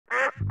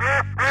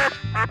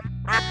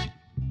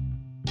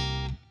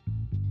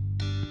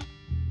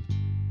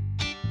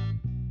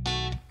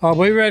Are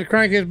we ready to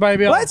crank this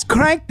baby up? Let's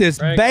crank this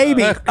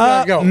baby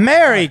up. Go.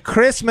 Merry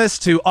Christmas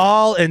to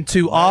all, and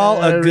to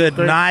all a good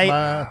night.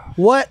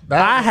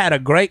 I had a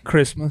great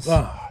Christmas.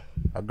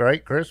 A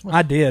great Christmas?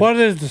 I did. What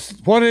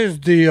is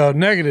the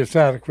negative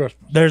side of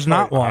Christmas? There's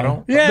not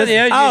one.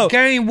 You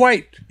gain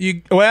weight.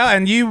 You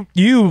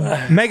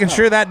making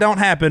sure that don't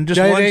happen. Just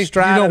JD, one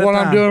stride. you know what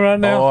I'm doing right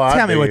now?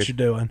 Tell me what you're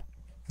doing.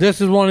 This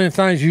is one of the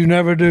things you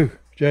never do,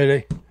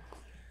 JD.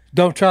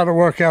 Don't try to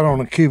work out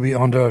on a cubie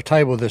under a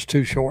table that's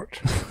too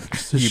short.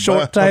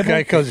 Short table?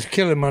 Okay, because it's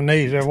killing my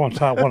knees every once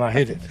in a while when I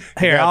hit it.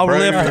 Here, I'm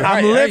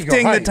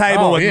lifting the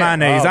table with my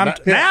knees.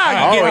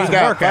 Now you get to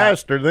work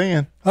faster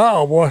then.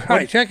 Oh, boy.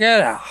 Hey, check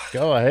that out.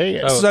 Go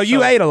ahead. So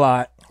you ate a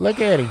lot. Look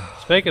at him.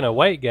 Speaking of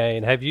weight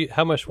gain,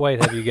 how much weight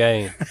have you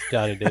gained,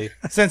 Johnny D?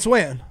 Since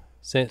when?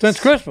 Since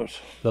Christmas.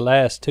 The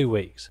last 2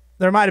 weeks.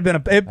 There might have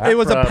been it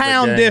was a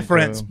pound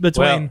difference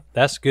between. Well,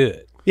 that's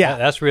good. Yeah.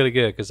 That's really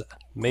good because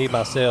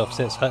myself,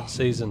 since hunting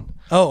season.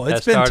 Oh,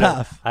 it's been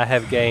tough. I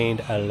have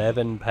gained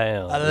 11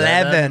 pounds.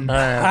 11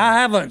 pounds. I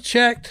haven't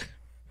checked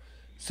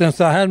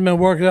since I hadn't been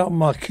working out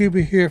my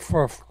cubie here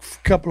for a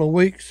couple of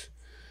weeks.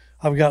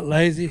 I've got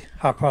lazy.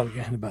 I probably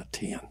gained about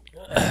 10.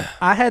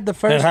 I had the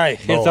first. And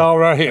hey, it's all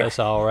right here. It's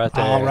all right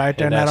there. All right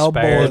there in that old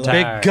spare boiler.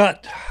 tire. Big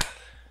gut.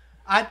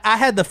 I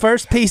had the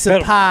first piece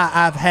of pie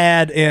I've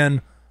had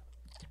in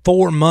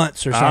 4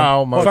 months or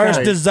something.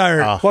 First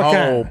dessert. What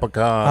kind?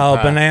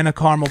 Pecan banana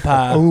caramel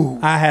pie. Ooh.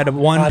 I had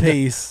one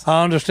piece.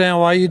 I understand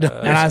why you did it.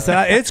 And I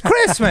said, it's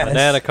Christmas.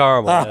 Banana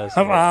caramel.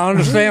 I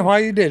understand why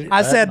you did it.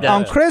 I said,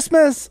 on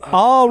Christmas,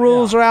 all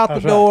rules are out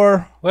the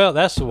door. Well,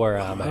 that's where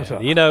I'm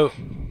at. You know,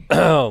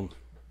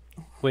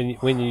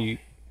 when you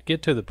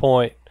get to the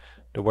point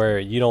to where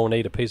you don't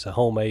need a piece of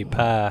homemade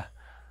pie,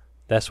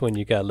 that's when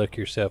you got to look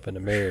yourself in the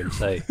mirror and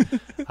say,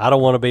 I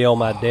don't want to be on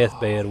my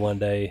deathbed one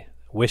day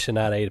wishing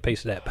I'd ate a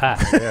piece of that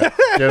pie.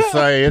 Yeah. Just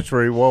say it's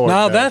reward.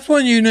 Now, that's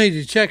when you need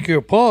to check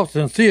your pulse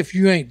and see if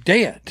you ain't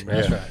dead.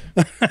 That's right.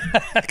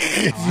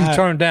 If you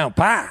turn down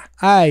pie.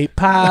 I ate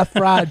pie,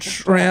 fried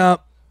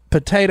shrimp,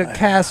 potato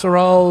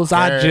casseroles.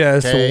 I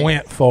just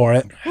went for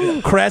it.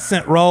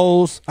 Crescent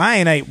rolls. I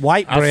ain't ate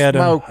white bread. I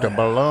smoked a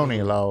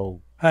bologna log.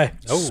 Hey,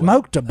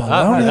 smoked a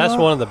bologna. That's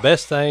one of the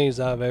best things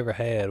I've ever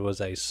had was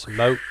a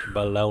smoked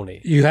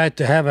bologna. You had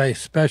to have a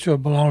special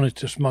bologna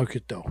to smoke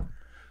it, though.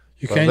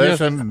 You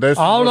can't this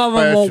all of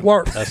them won't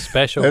work. A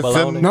special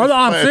bologna. No,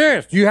 I'm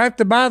serious. You have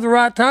to buy the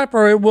right type,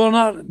 or it will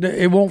not.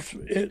 It won't.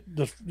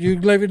 You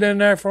leave it in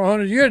there for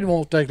 100 years, it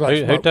won't take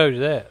like. Who told you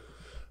that?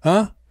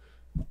 Huh?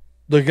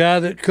 The guy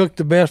that cooked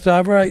the best I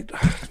ever ate.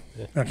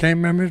 I can't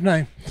remember his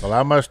name. Well,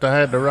 I must have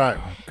had the right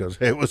one because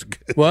it was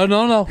good. Well,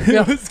 no.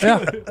 Yeah.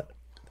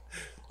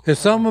 There's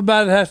something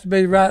about it has to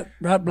be right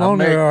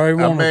bologna, or it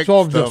won't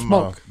absorb the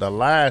smoke. The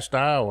last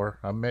hour,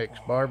 I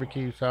mixed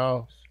barbecue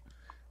sauce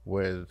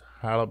with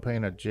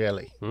jalapeno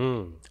jelly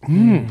and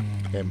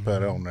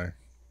put on there.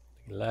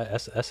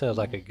 That sounds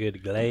like a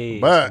good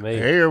glaze But to me.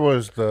 here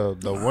was the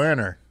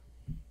winner.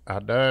 I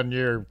done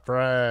your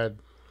fried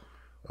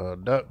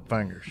duck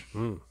fingers.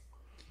 There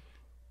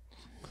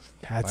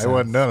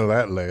wasn't none of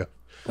that left.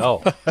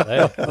 Oh,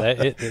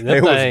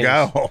 it was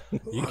gone.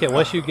 You can't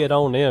once you get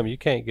on them, you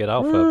can't get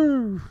off of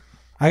them.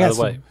 I got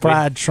some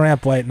fried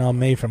shrimp waiting on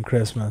me from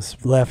Christmas,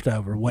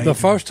 leftover. Waiting. The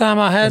first time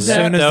I had that, as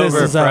soon as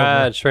this is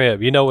fried over,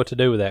 shrimp. You know what to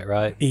do with that,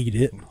 right? Eat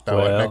it.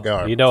 Throw it in the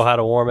garbage. You know how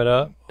to warm it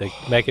up to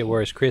make it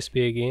where it's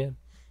crispy again.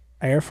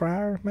 Air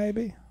fryer,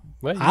 maybe.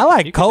 Well, I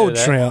like cold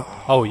shrimp.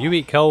 Oh, you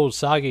eat cold,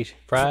 soggy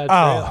fried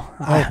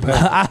shrimp?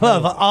 I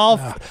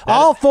love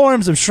all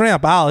forms of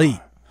shrimp. I'll eat.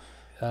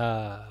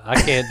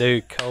 I can't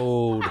do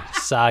cold,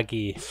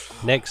 soggy,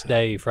 next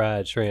day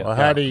fried shrimp. Well,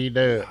 how do you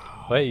do it?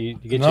 Well, you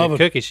get your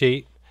cookie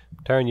sheet,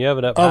 turn your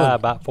oven up high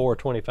about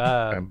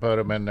 425, and put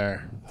them in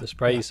there. To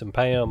spray you some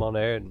Pam on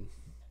there and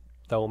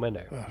throw them in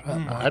there.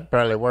 I'd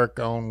probably work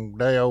on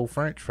day old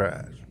French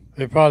fries.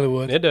 It probably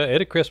would.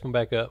 It'll crisp them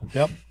back up.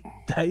 Yep.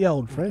 Day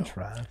old French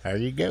fries. There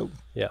you go.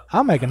 Yeah.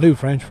 I'll make a new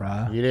French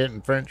fry. You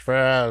didn't French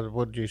fries?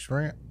 Would you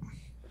shrimp?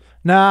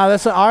 No,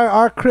 that's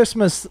our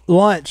Christmas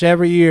lunch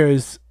every year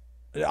is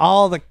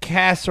all the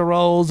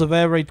casseroles of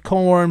every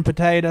corn,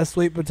 potato,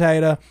 sweet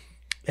potato,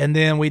 and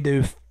then we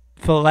do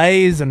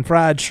fillets and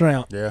fried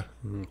shrimp. Yeah.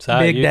 So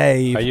Big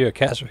Dave. Are you a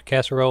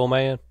casserole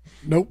man?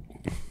 Nope.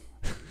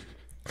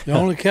 The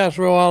only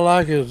casserole I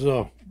like is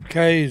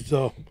Kay's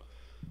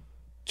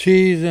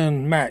cheese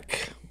and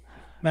mac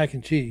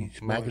and cheese.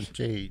 Mac and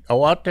cheese.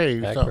 Oh, I'll tell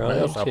you something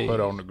else I cheese.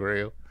 put on the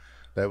grill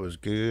that was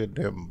good.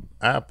 Them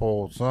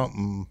apple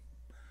something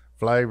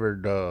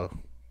flavored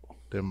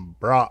them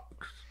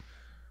brocks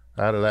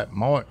out of that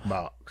Moink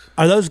box.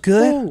 Are those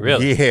good? Ooh,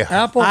 Really? Yeah.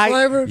 apple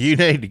flavored? You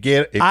need to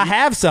get it. I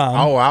have some.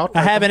 Oh,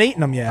 I haven't eaten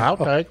them yet. I'll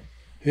take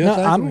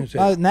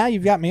Yes, now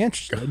you've got me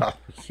interested.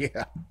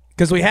 yeah.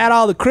 Because we had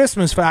all the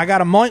Christmas. I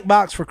got a Moink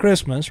box for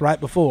Christmas right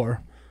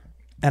before,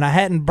 and I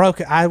hadn't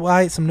broken.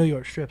 I ate some New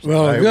York strips.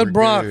 Well, a They good were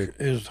brock good.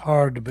 is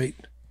hard to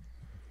beat.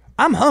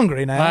 I'm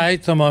hungry now. I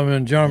ate some of them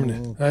in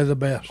Germany. They're the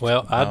best.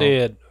 Well, I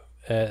did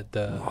at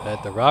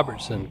the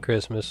Robertson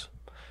Christmas.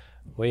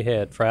 we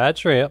had fried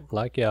shrimp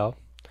like y'all,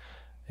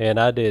 and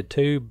I did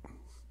 2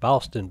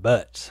 Boston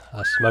butts.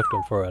 I smoked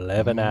them for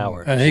 11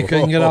 hours. And he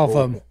couldn't get off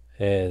of them.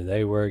 And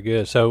they were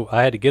good. So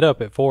I had to get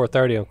up at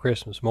 4:30 on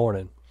Christmas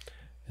morning,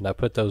 and I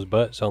put those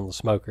butts on the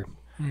smoker.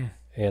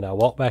 And I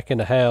walked back in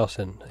the house,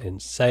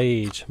 and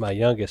Sage, my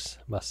youngest,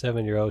 my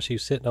 7-year-old, she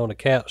was sitting on the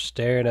couch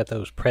staring at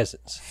those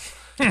presents.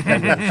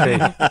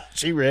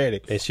 She ready.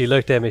 And she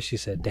looked at me, she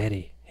said,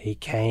 "Daddy, he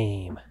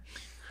came.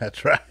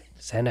 That's right.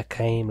 Santa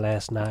came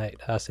last night."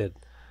 I said,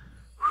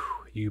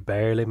 "You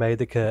barely made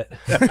the cut."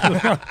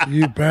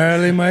 You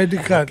barely made the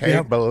cut.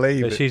 Can't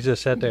believe But it. she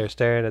just sat there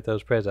staring at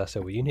those presents. I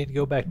said, "Well, you need to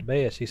go back to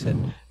bed." She said,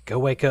 "Go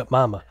wake up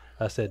Mama."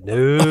 I said,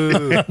 "No,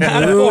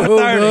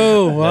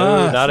 Oh,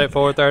 wow. not at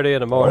 4:30 in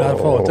the morning." Not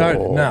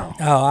 4:30. No.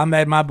 Oh, I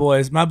made my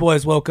boys. My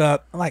boys woke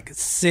up like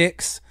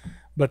 6,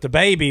 but the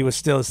baby was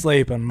still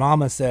asleep. And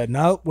Mama said,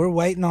 "Nope, we're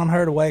waiting on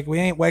her to wake. We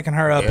ain't waking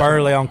her up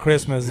early on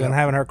Christmas and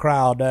having her cry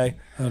all day."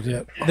 That's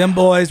it. Them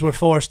boys were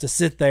forced to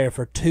sit there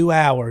for 2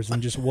 hours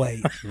and just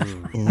wait.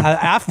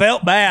 I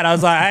felt bad. I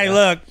was like, "Hey,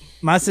 look,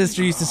 my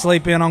sister used to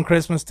sleep in on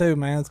Christmas too,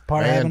 man. It's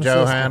part of Me having and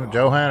a sister."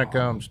 Johanna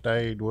come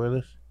stayed with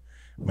us.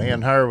 Me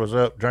and her was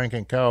up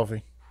drinking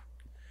coffee.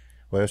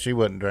 Well, she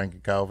wasn't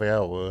drinking coffee. I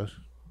was.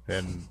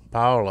 And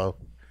Paula,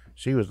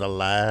 she was the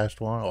last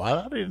one. Well,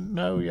 I didn't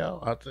know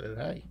y'all. I said,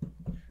 "Hey,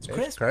 it's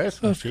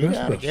Christmas. You got to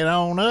Christmas. get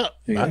on up."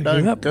 You I gotta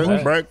done get up, cooked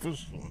boy.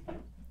 breakfast.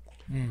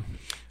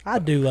 I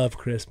do love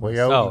Christmas. We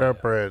opened Oh. our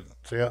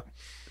presents. Yeah.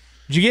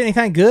 Did you get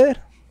anything good?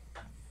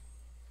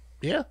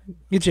 Yeah.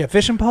 Get you a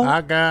fishing pole?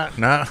 I got,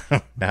 no.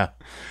 That's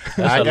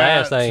the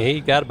last thing. He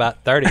got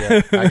about 30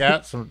 of them. I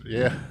got some,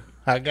 yeah.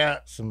 I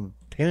got some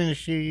tennis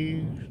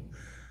shoes.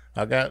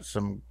 I got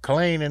some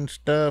cleaning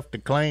stuff to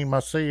clean my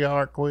Sea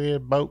Ark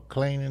with, boat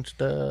cleaning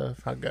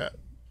stuff. I got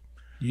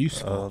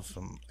Useful.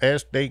 some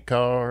SD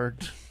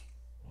cards.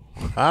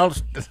 All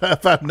the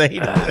stuff I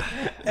need.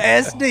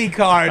 SD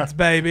cards,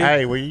 baby.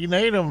 Hey, well, you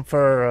need them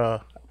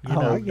for,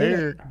 I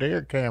get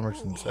deer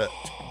cameras and such.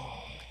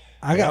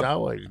 I It's got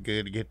always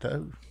good to get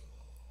those.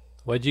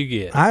 What'd you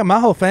get? my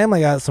whole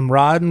family got some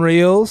rod and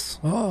reels.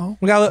 Oh.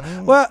 We got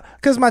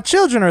because my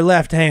children are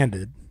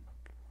left-handed,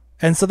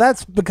 and so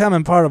that's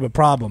becoming part of a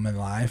problem in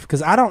life.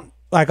 Because I don't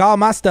like all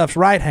my stuff's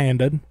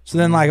right-handed. So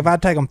then, like if I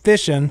take them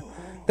fishing,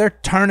 they're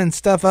turning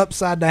stuff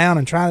upside down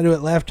and trying to do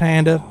it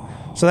left-handed.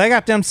 So they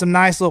got them some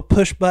nice little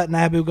push-button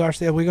Abu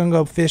Garcia. We're gonna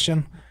go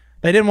fishing.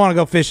 They didn't want to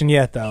go fishing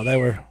yet though. They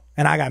were,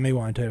 and I got me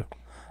one too.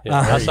 Yeah,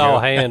 I saw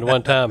a hand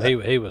one time.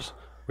 He was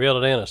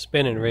reeling in a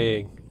spinning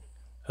rig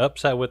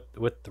upside with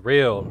the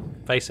reel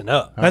facing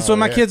up. That's what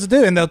my kids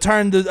do, and they'll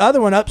turn the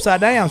other one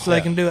upside down so they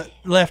can do it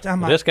left.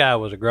 I'm like, This guy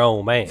was a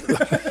grown man.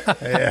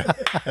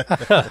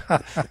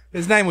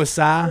 his name was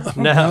Si.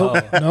 No,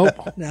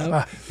 Nope.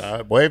 No.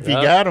 Well, if you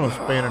got them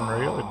spinning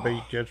reel, it'd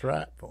be just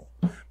right for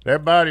 'em.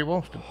 Everybody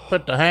wants to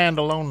put the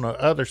handle on the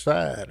other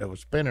side of a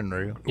spinning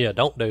reel. yeah,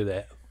 don't do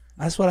that.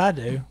 That's what I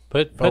do.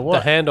 Put the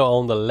what? handle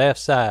on the left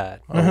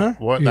side.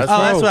 What? That's,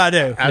 Oh, that's what I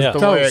do. that's Yeah. the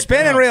So way it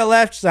Spinning comes. reel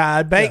left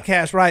side, bait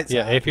cast right side.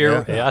 Yeah, if you're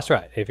Yeah. that's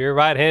right. If you're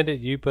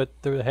right-handed, you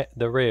put the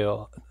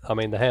reel. I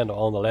mean the handle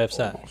on the left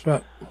side. That's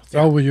right.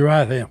 Throw with your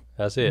right hand.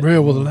 That's it.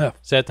 Reel with the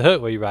left. Set the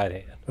hook with your right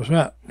hand. That's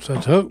right. So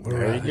it's hook with the There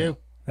right you hand.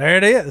 go. There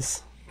it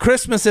is.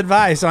 Christmas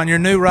advice on your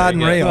new rod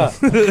and There you reel.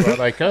 Well,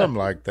 they come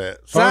like that.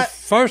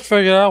 First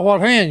figure out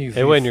what hand you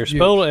And when you're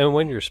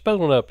use.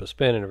 spooling up a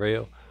spinning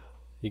reel,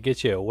 you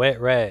get you a wet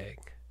rag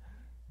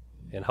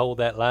and hold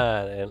that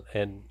line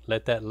and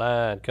let that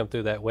line come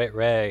through that wet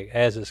rag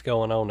as it's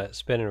going on that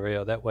spinning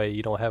reel. That way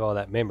you don't have all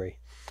that memory.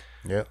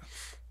 Yep.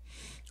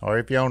 Or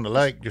if you're on the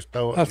lake, just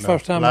throw it That's in the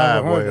first the time I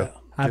live ever heard well. that.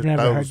 I've Just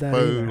never throw heard the that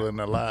spool either. in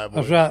the live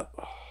That's well.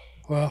 right.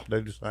 Well,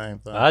 Do the same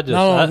thing. I just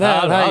not only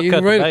that, I'll hey, you cut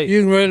can the read bait.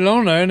 you can read it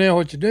on there, and then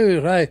what you do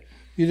is, hey,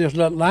 you just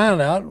let the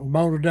line out,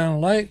 motor down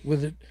the lake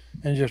with it,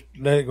 and just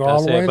let it go all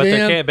That's the way it. to But the there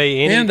end, can't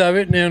be any- end of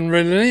it, and then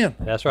reel it in.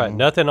 That's right.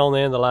 Nothing on the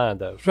end of the line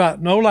though. That's right.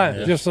 No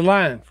line, just the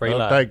line. Free Don't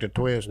line. take the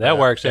twist. That out.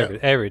 works Yeah.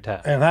 every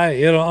time. And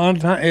hey, it'll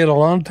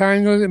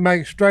untangle it,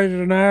 make it straight as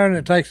an iron.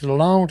 It takes it a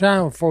long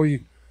time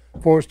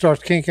before it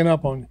starts kinking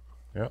up on you.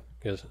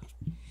 Because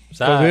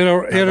Because it'll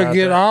about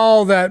get that?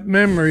 all that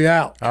memory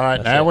out. All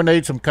right, now we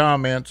need some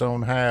comments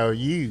on how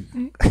you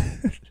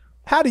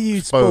How do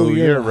you spool spool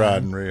your your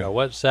riding Now, reel.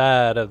 what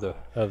side of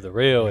the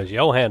reel is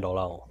your handle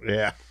on?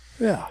 Yeah,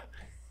 Yeah.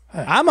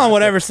 I'm on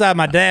whatever side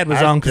my dad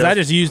was on because I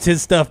just used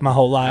his stuff my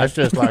whole that's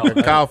life. just like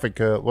a coffee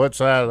cup. What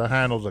side of the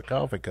handle's a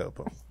coffee cup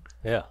on?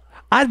 Yeah.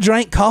 I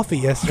drank coffee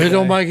It yesterday.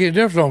 don't make any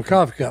difference on a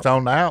coffee cup. It's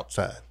on the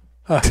outside.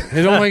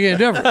 It don't make any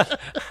difference.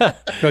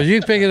 Because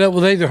you pick it up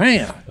with either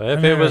hand. Well,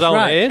 if it was That's on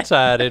right. the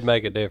inside, it'd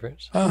make a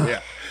difference. Yeah,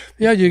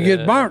 Yeah, you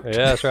get burnt.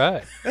 Yeah, that's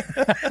right.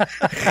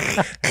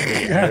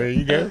 there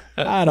you go.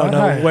 I don't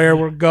know where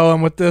we're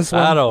going with this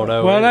one. I don't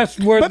know. Well, that's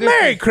where. But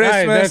Merry Hey,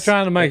 Christmas. they're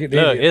trying to make it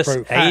Look, idiot it's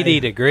proof. 80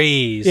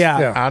 degrees.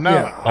 Yeah. I know.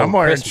 Yeah. I'm On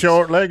wearing Christmas.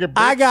 short-legged.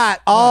 I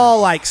got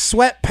all like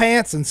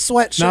sweatpants and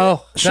sweatshirts.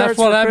 No, shirts that's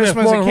what for happened this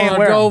Christmas and morning when can't I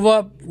wear 'em. drove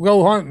up,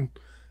 go hunting.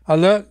 I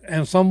looked,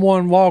 and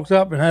someone walked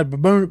up and had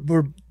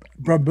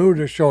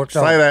Bermuda shorts.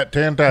 Say that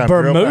 10 times.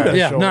 Bermuda real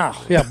Yeah, fast.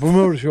 no, yeah,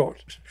 Bermuda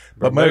shorts.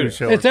 Bermuda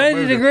shorts. It's 80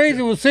 Bermuda. degrees.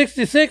 It was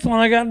 66 when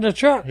I got in the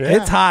truck. Yeah.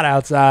 It's hot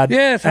outside.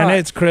 Yeah, it's and hot.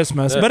 it's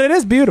Christmas, but it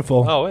is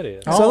beautiful. Oh, it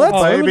is. So let's. it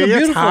was Baby, a it's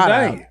beautiful hot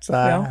day.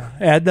 outside.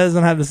 Yeah, it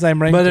doesn't have the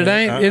same ring. But to it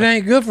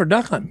ain't good for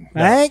duck hunting. It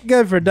ain't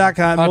good for duck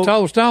hunting. I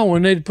told Stone we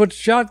need to put the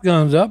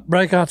shotguns up,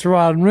 break out the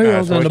rod and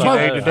reels, That's and the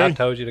what you boat. need to I do.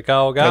 told you to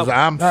call Because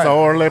Godwin. I'm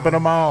sore lipping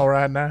them all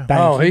right now.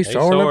 Oh, he's He's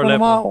sore sore lipping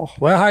them lipping. all.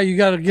 Well, how you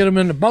got to get them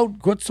in the boat?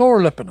 Quit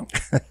sore lipping them.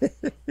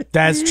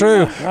 That's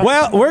true.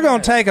 Well, we're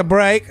going to take a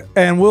break,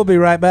 and we'll be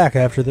right back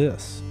after this.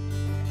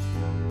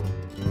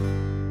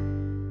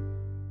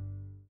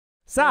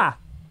 Si,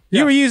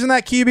 you were using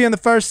that QB in the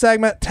first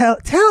segment. Tell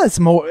us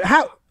more.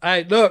 How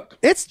Hey, look,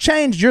 it's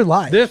changed your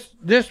life.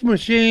 this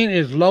machine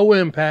is low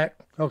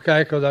impact,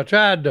 okay? Because I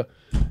tried to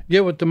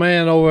get with the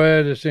man over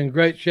there that's in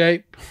great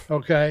shape,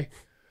 okay?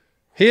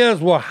 His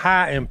were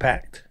high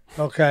impact,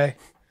 okay?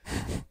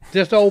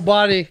 This old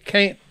body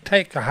can't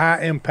take a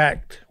high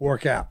impact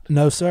workout,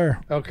 No, sir.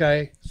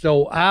 okay?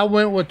 So I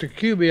went with the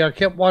QB. I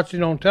kept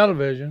watching on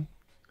television,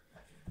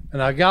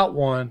 and I got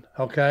one,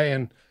 okay?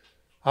 And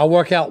I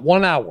work out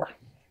 1 hour,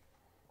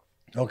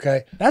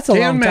 okay? That's a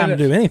 10 long time to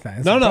minutes. do anything.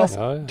 That's No, impressive.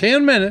 Oh, yeah.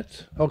 10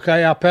 minutes.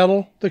 Okay, I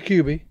pedal the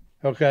QB.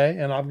 Okay,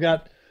 and I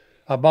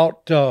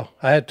bought, I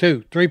had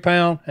 3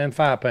 pound and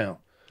 5 pound.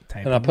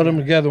 And I put them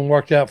together and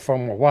worked out for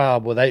a while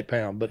with 8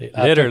 pound. But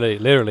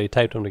Literally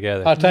taped them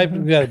together. I taped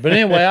them together. But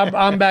anyway,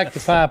 I'm back to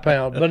 5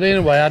 pound. But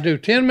anyway, I do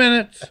 10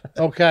 minutes,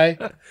 okay,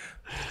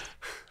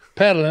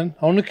 pedaling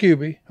on the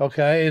QB,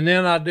 okay, and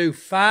then I do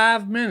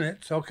 5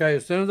 minutes, okay.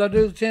 As soon as I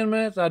do the 10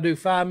 minutes, I do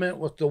 5 minutes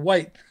with the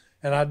weight.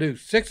 And I do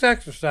 6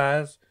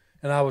 exercises,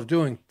 and I was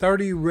doing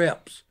 30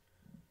 reps.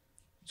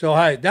 So,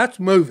 hey, that's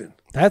moving,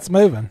 That's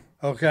moving.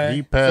 okay?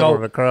 You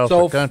pedaled across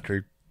the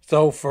country.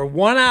 So, for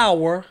 1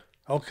 hour,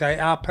 okay,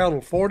 I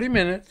pedal 40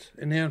 minutes,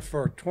 and then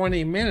for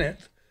 20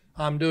 minutes,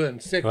 I'm doing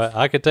 6. Well,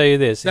 I could tell you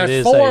this: That's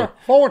it is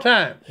four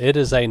times. it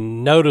is a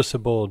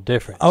noticeable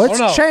difference. Oh, it's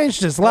no.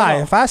 changed his No, no.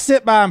 life. I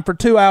sit by him for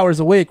 2 hours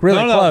a week,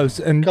 really close.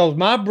 And Because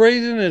my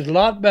breathing is a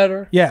lot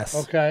better. yes,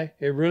 Okay,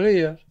 it really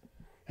is.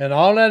 And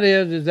all that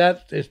is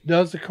that it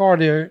does the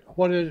cardio.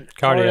 What is it?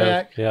 Cardio,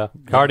 Cardiac? yeah,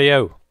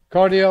 cardio.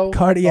 Cardio.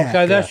 Cardiac,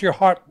 Okay, that's your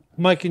heart,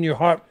 making your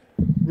heart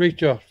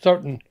reach a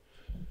certain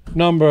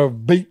number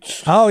of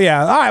beats. Oh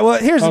yeah. All right. Well,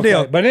 here's the Okay,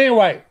 deal. but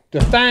anyway, the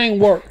thing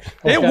works.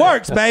 It okay?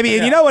 works, baby.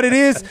 And you know what it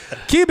is?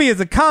 QB is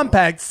a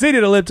compact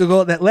seated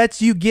elliptical that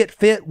lets you get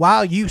fit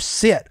while you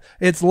sit.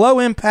 It's low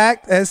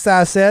impact, as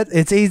Si said.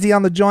 It's easy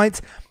on the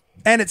joints.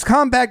 And its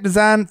compact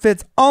design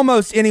fits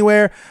almost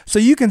anywhere, so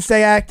you can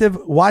stay active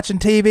watching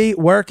TV,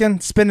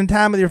 working, spending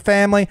time with your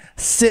family,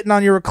 sitting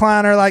on your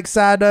recliner like Si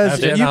does.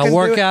 That's it. You I can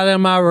work do it- out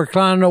in my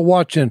recliner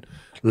watching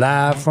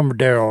live from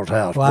Daryl's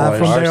house. Live boys.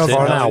 from Or Daryl's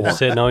sitting, house. on,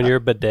 sitting on your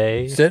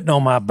bidet. Sitting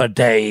on my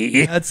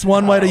bidet. That's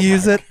one way to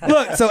use it.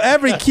 Look, so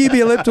every QB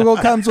elliptical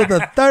comes with a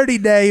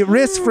 30-day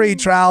risk-free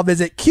trial.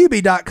 Visit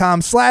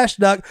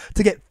QB.com/duck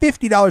to get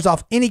 $50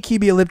 off any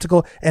QB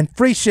elliptical and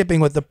free shipping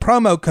with the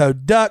promo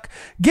code DUCK.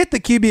 Get the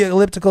QB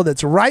elliptical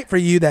that's right for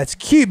you. That's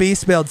QB,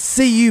 spelled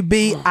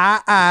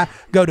CUBII.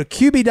 Go to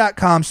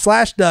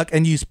QB.com/duck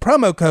and use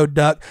promo code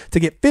DUCK to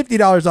get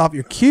 $50 off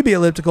your QB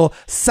elliptical.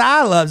 Si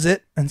loves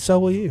it, and so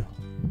will you.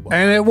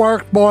 And it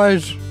worked,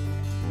 boys.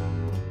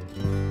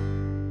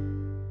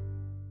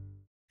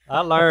 I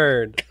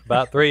learned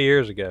about 3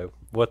 years ago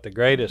what the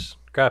greatest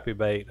crappie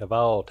bait of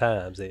all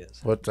times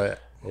is. What's that?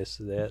 It's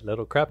that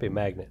little crappie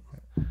magnet.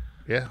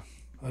 Yeah.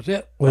 That's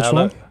it. Which Now,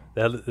 one?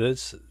 look,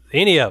 it's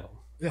any of them.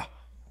 Yeah.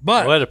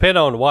 But Well, it depends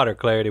on the water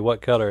clarity,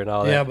 what color, and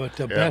all that. yeah, but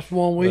the best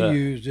one we Yeah.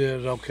 used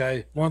is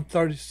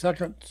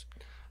 1/32,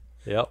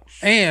 Yep.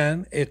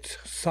 and it's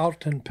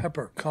salt and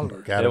pepper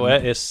colored. Got Well,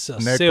 it. it's a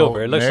Nickel-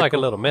 silver. It looks like a nickel.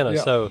 little minnow.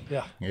 Yeah. So,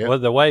 Yeah. Yep. well,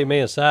 the way me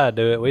and Si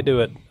do it, we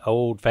do it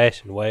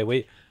old-fashioned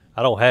way.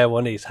 I don't have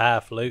one of these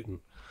high-fluting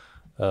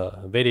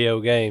video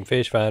game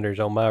fish finders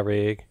on my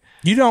rig.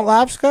 You don't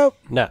live scope?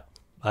 No,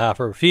 I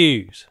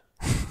refuse.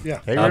 Yeah.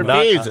 He I'm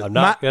refuses.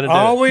 not going to do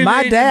All it. we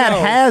My need dad to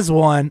know, has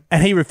one,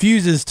 and he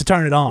refuses to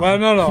turn it on. Well,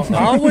 no.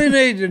 All we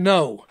need to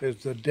know is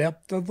the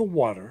depth of the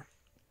water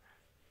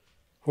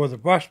where the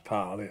brush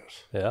pile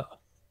is. Yeah.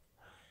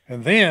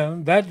 And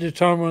then that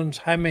determines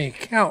how many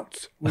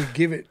counts we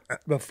give it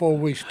before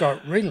we start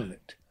reeling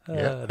it.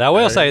 Yeah. Now, I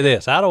will say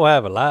this. I don't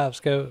have a live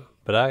scope,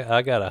 but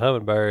I got a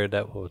hummingbird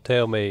that will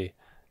tell me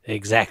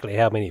exactly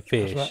how many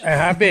fish And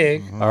how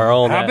big? are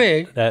on How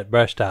big? that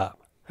brush top.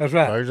 That's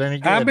right. There's any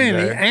How good many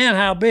there. and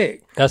how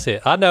big? That's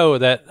it. I know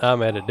that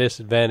I'm at a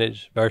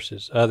disadvantage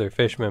versus other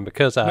fishermen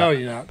because No,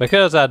 you're not.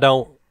 Because I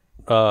don't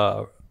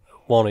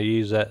want to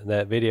use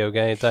that video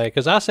game thing.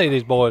 Because I see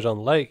these boys on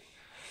the lake,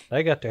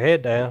 they got their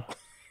head down.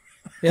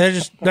 Yeah,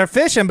 they're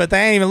fishing, but they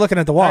ain't even looking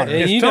at the water.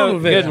 It's And you know tunnel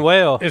good vision. and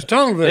well. It's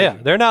tunnel vision.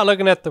 Yeah, they're not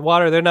looking at the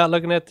water. They're not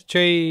looking at the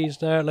trees.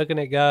 They're not looking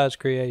at God's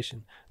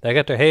creation. They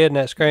got their head in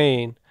that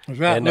screen. That's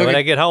right. And when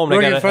they get home, they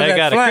Looking got for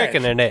that a flash. crick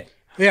in their neck.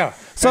 Yeah.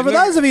 So for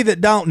those of you that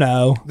don't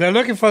know, They're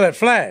looking for that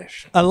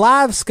flash. a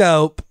live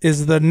scope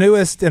is the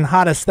newest and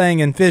hottest thing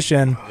in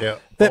fishing. Yeah.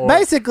 that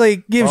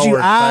basically gives you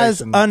eyes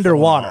Forward-facing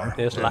underwater.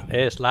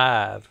 It's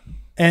live.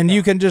 And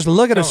you can just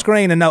look at a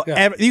screen and know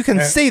you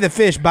can see the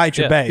fish bite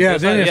your bait. Yeah,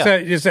 then Yeah.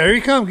 you say, here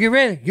he comes, get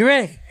ready,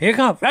 here he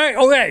comes. Hey,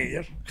 oh, there he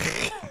is.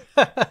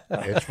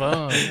 It's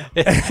fun.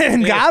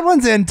 And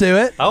Godwin's into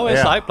it. Oh, it's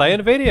Yeah. like playing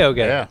a video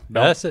game. Yeah.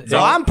 That's it. So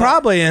I'm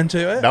probably into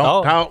it. Don't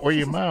Oh. talk with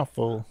your mouth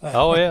full.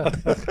 Oh yeah. I'm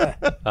just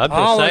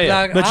Always saying.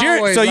 like- But I you're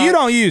always so you like-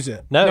 don't use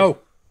it. No, No.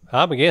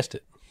 I'm against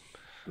it.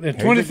 In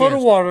 20 foot of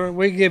against? water,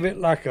 we give it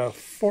like a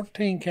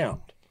 14 count.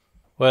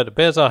 Well, it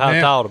depends on how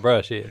Yeah. tall the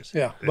brush is.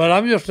 Yeah, but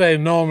I'm just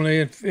saying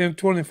normally in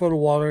 20 foot of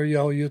water,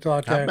 you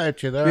thought I that.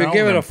 bet you they're You on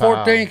give it them a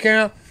 14 piles.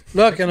 count.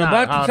 Look, and not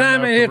about hot the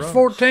time enough it to hits run.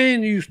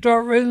 14, you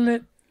start reeling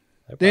it.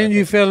 Then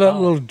you feel that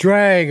little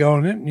drag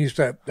on it, and you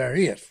say, there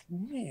he is.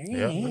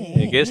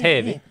 It gets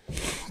heavy.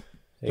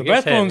 The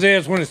best ones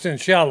is when it's in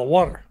shallow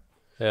water.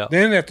 Yeah.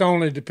 Then it's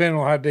only depending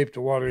on how deep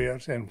the water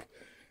is. And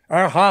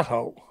our hot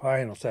hole, I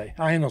ain't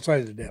gonna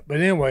say the depth. But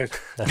anyways,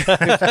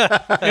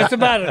 it's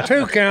about a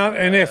 2 count,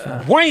 and it's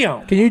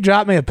wham. Can you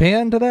drop me a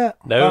pin to that?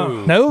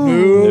 No. No,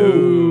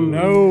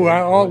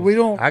 we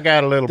don't. I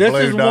got a little This blue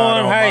is dot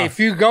one. on Hey, my if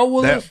you go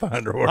with us, depth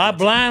underwater. I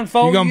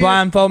blindfold You gonna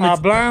blindfold me? I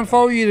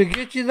blindfold you to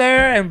get you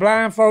there, and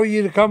blindfold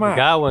you to come out.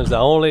 Godwin's the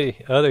only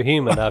other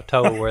human I've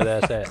told where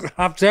that's at.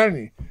 I'm telling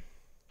you.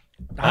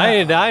 I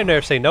ain't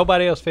never seen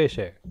nobody else fish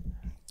there.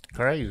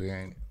 Crazy,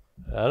 ain't it?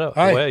 I know.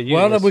 Hey, well, you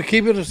well, just- we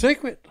keep it a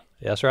secret.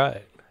 that's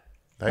right.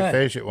 They Hey,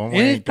 fish it when we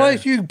Any ain't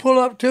place there. you can pull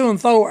up to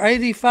and throw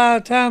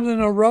 85 times in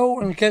a row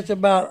and catch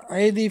about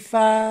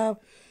 85,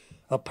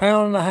 a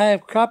pound and a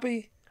half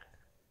crappie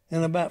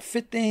in about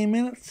 15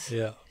 minutes.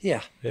 Yeah. Yeah.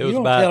 It was You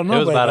don't about tell an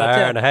nobody hour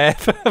about and a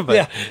half. But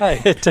Yeah.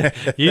 Hey.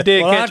 you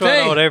did Well, catch I'll one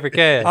tell on you. every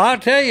cast. I'll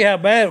tell you how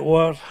bad it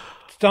was.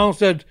 Stone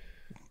said,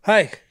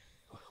 hey,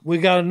 we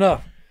got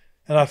enough.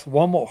 And I said,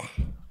 one more.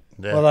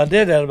 Yeah. Well, I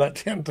did that about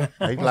 10 times.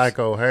 He's like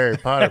old Harry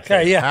Potter.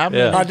 Okay, yeah. How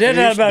many Yeah. I did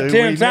that fish about do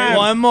 10 we need? times.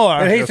 One more.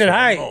 And he Just said, one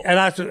hey. more. And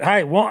I said,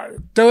 hey,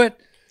 do it.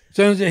 As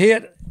soon as it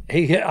hit,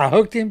 I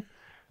hooked him.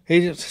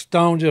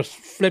 Stone just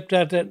flipped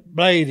out that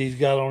blade he's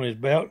got on his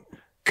belt,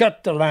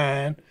 cut the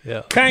line,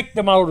 Yeah. cranked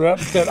the motor up,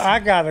 said, I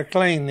got to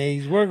clean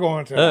these. We're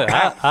going to. Look,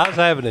 I was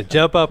having to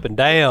jump up and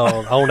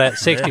down on that You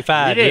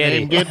 65 didn't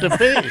even Yeti. get the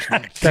fish.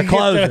 To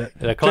close it.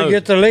 To close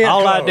get the lid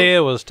all I closed. did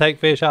was take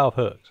fish off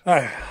hooks.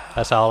 Hey,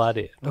 That's all I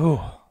did.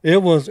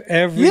 it was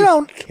every You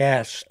don't-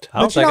 cast. I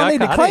don't But you think don't I need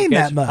to caught- I clean didn't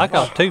that catch- much. I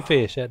caught 2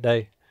 fish that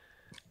day.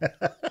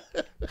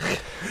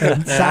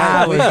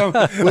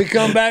 We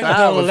come back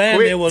I to the was land,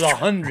 quick. it was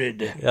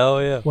 100. Oh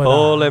yeah, Well,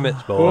 full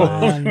limits, boy.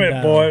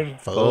 Boys.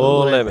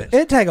 Full limits.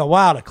 It'd take a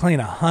while to clean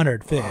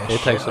 100 fish. It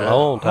takes a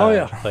long time Oh,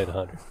 yeah. to play the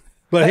 100.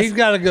 But he's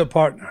got a good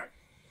partner.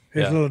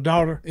 His Yeah. little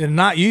daughter. And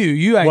not you.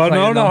 You ain't Well,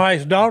 cleaning no, them.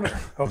 his daughter.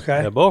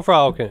 Okay. The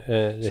bullfrog can.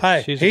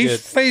 Hey, she's he a good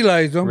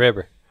fillets them,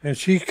 ribber. and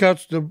she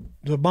cuts the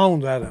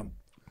bones out of them.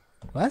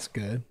 That's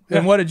good. Yeah.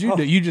 And what did you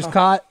do? You just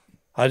caught?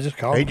 I just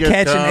called He him. just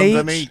Catching comes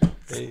and each?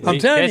 eats. I'm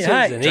telling you,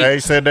 catches hey. and They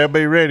eats. said they'll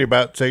be ready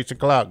about 6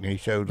 o'clock, and he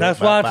showed That's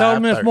up. why I about told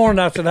him this 5:30. morning.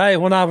 I said, hey,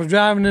 when I was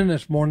driving in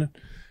this morning,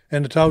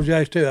 and I told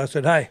Jace too, I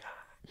said, hey,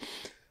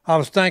 I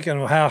was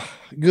thinking of how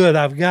good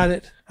I've got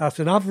it. I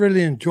said, I've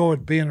really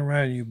enjoyed being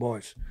around you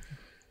boys,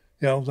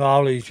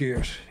 all these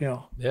years, Yeah,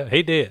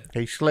 he did.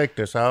 He slicked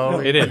us all.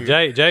 He did.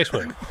 Jace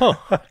went. Huh.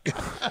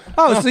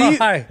 Oh, so you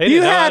Hey. He you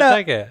didn't know had how to a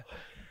take that.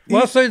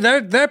 Well, see,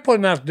 they're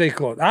putting out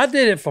decoys. I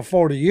did it for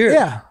 40 years.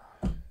 yeah.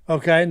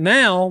 Okay,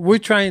 now we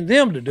trained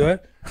them to do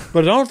it.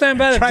 But the only thing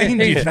about it,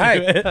 Trained you to do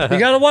hey, you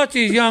got to watch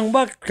these young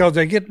bucks because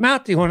they get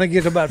mouthy when they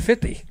get about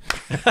 50.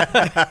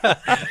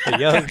 The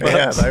young buck.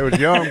 Yeah, they was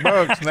young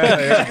bucks now.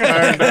 They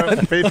turned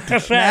up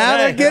 50. Now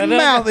they're getting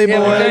mouthy, Yeah,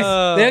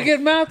 boys. they'll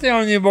get mouthy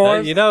on you,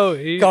 boys. You know,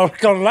 Because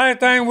the last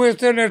thing we were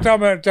sitting there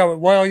talking about,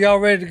 well, y'all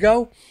ready to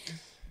go?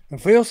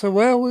 And Phil said,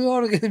 well, we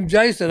ought to get him.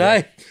 Jay said,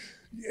 hey,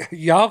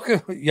 y'all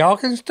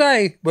can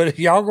stay, but if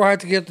y'all going to have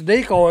to get the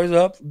decoys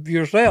up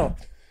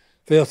yourself.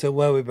 Phil said,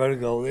 well, we better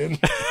go then.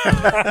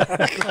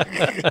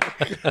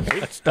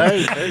 It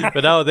stayed, too.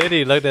 but no, then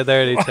he looked at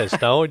there and he said,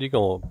 Stone, you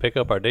going to pick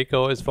up our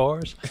decoys for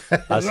us?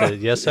 I said,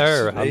 yes,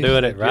 sir. I'm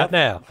doing it right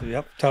now.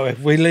 Yep. So if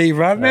we leave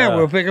right now,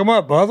 we'll pick them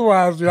up.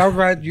 Otherwise, y'all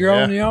got you're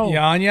on your own.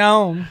 You're on your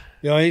own.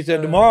 He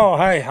said, tomorrow,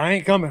 hey, I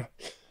ain't coming.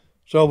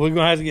 So we're going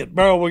to have to get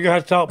Burl. We're going to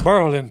have to talk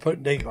Burl and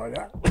put decoys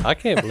out. I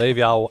can't believe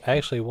y'all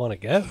actually want to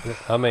go.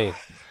 I mean,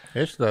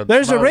 It's the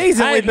There's a most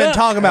reason Hey, we've been look.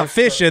 talking about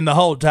fishing the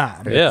whole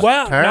time. yeah.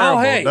 Well, terrible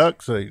no, hey,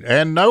 duck season.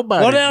 And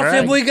nobody what else have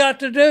bragged. we got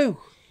to do?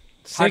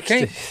 I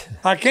 60.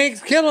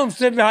 can't kill them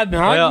sitting.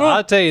 Well,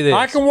 I'll tell you this.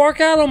 I can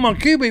work out on my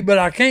QB, but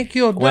I can't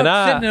kill When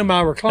ducks I- sitting in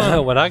my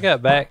recliner. when I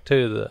got back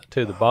to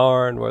the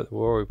barn where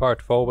we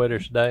parked the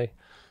 4-wheelers today,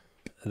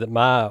 that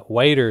my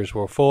waders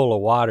were full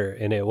of water,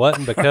 and it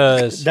wasn't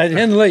because They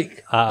didn't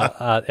leak.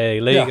 a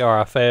leak Yeah. or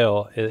I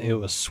fell. It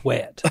was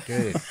sweat.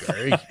 Good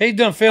grief. He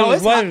done filled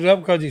his it's hot. waders up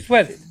because he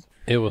sweated.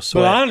 It was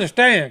But I sweat.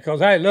 understand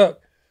because, hey,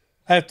 look,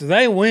 after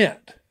they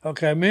went,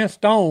 okay, me and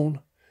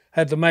Stone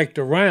had to make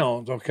the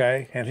rounds,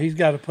 okay, and he's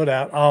got to put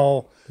out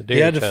all. The He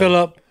had deer to fill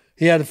up.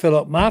 He had to fill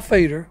up my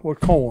feeder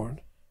with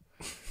corn.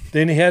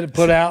 Then he had to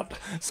put out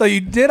So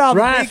you did all the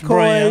rice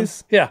bran.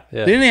 decoys. Yeah.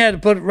 Yeah. Then he had to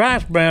put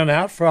rice bran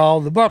out for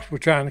all the bucks we're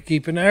trying to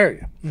keep in the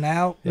area.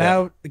 Now,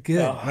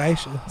 good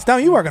gracious.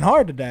 Stone, you working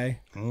hard today.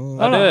 I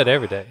do it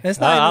every day.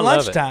 It's I not even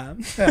love it.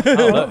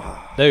 lunchtime.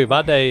 Dude,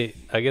 my day,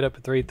 I get up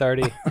at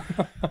 3:30.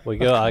 We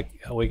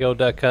go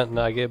duck hunting.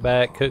 I get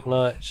back, cook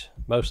lunch.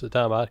 Most of the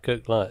time, I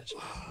cook lunch,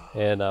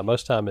 and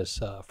most of the time it's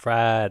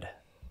fried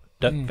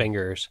duck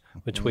fingers,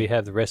 which we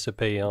have the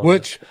recipe on.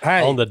 Which,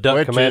 hey, on the Duck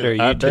Which Commander is-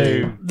 I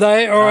YouTube.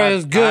 they are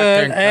as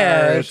good concur,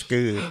 as it's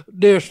good.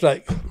 deer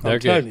steak. They're I'm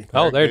telling good. you.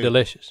 Oh, they're good.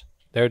 delicious.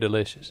 They're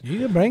delicious. You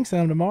can bring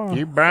some tomorrow.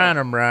 You brine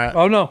them right.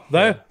 Oh no,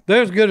 they're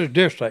as good as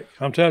deer steak.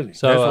 I'm telling you.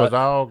 So this was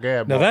all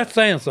Gab. Now that's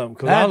saying something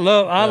because That-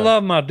 I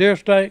love my deer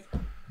steak.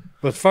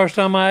 But the first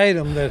time I ate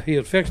them, that he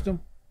had fixed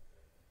them,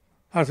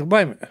 I said,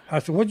 "Wait a minute." I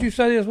said, "What'd you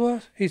say this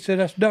was?" He said,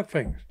 "That's duck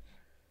fingers."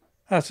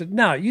 I said,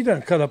 "No, you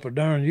done cut up a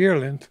darn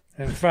yearling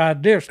and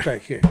fried deer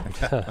steak here."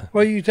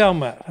 What are you talking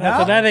about? I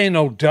said, "That ain't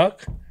no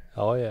duck."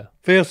 oh yeah.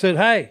 Phil said,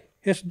 "Hey,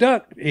 it's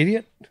duck,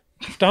 idiot.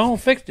 Stone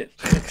fixed it."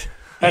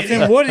 That's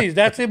in Woody's.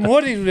 That's in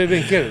Woody's. They've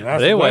been kidding. I But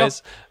said,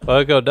 anyways,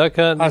 we'll go duck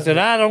hunting. I said,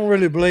 I don't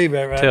really believe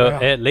that right till now.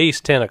 at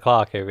least 10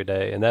 o'clock every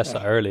day, and that's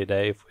the early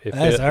day. If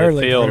That's Phil,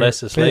 early if Phil for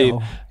lets us leave,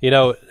 Phil. you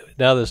know,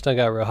 now that the sun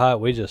got real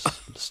hot, we just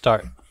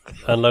start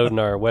unloading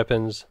our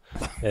weapons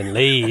and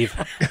leave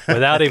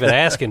without even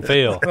asking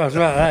Phil. That's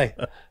right.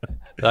 Hey,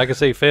 I can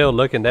see Phil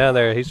looking down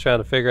there. He's trying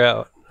to figure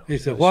out, he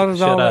said, "What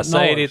is all should I that say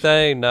noise?"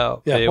 anything?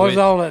 No. Yeah, Yeah, what is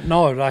we- all that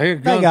noise? I hear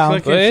guns go.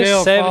 clicking, Well, it's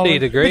shells 70 falling.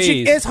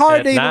 degrees. it's hard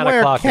at to even 9 wear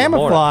o'clock in the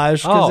morning.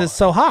 camouflage 'cause it's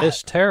so hot.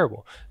 It's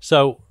terrible.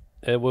 So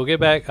we'll get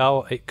back.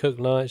 I'll cook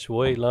lunch.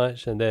 We'll eat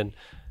lunch, and then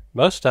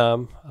most of the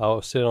time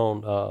I'll sit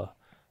on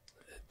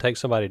take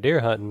somebody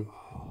deer hunting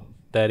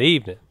that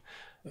evening,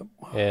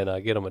 and I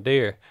get them a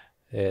deer,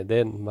 and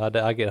then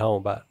I get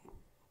home about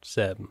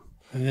 7.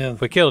 And then,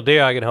 If we kill a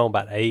deer, I get home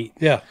about 8.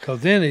 yeah,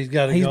 because then he's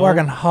got to He's go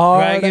working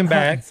hard drag him and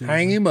back, hunting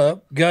hang him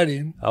up, gut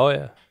him. Oh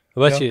yeah,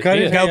 but Yeah, cut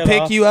his yeah. head Go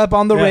pick off. you up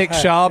on the Yeah,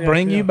 rickshaw, yeah,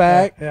 bring yeah, you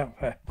back. Yeah.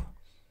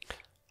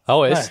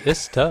 Oh,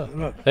 it's tough.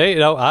 Look. Hey, you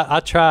know, I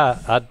try.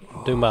 I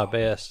do my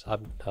best.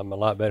 I'm a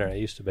lot better than I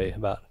used to be.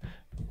 About,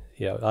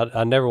 you know,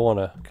 I never want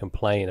to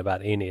complain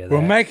about any of that.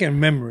 We're making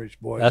memories,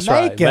 boys. That's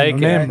right. making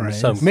memories.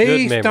 some Me,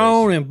 good memories.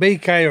 Stone, and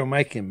BK are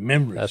making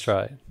memories. That's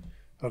right.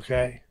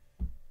 Okay?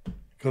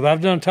 Because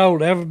I've done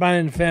told everybody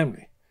in the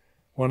family,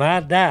 when I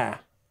die,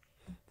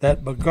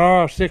 that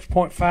Bagara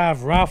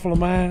 6.5 rifle of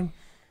mine,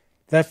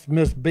 that's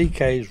Miss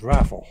BK's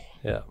rifle.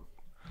 Yeah.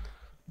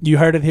 You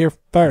heard it here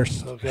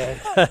first. Okay?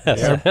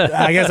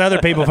 I guess other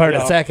people have heard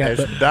it second.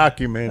 It's But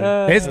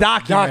documented. it's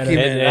documented.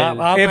 Documented.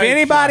 And- I If made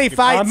anybody sure-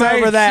 fights I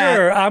made over that,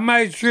 sure, I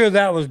made sure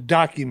that was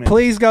documented.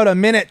 please go to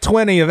minute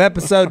 20 of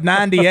episode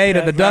 98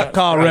 of the Duck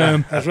Call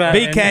Room. That's right.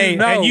 BK,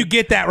 And and you you, know-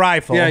 get that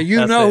rifle. Yeah, you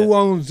That's know it. who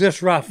owns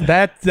this rifle.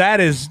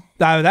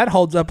 that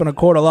holds up in a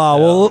court of law.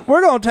 Well,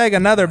 we're going to take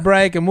another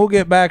break, and we'll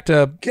get back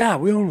to God,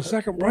 we on the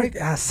second break.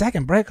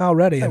 second break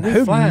already. And we're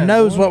who flying,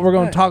 knows boy. what we're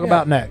going to talk Yeah.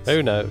 about next?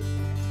 Who knows?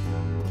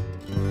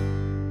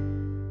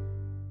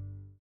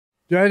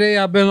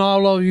 JD, I've been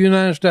all over the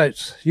United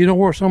States. You know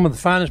where some of the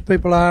finest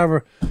people I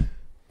ever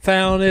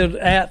found is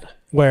at?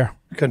 Where?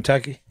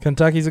 Kentucky.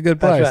 Kentucky's a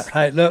good place. That's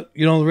right. Hey, look,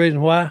 you know the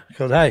reason why?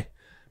 Because, hey,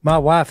 my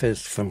wife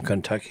is from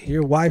Kentucky.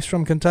 Your wife's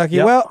from Kentucky.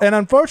 Yep. Well, and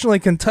unfortunately,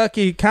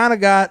 Kentucky kind of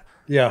got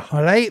Yeah.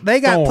 they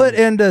got Storm. put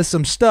into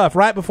some stuff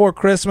right before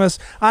Christmas.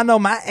 I know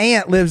my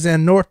aunt lives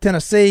in North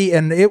Tennessee,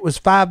 and it was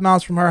 5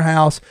 miles from her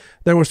house.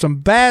 There were some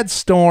bad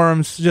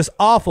storms, just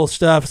awful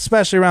stuff,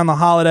 especially around the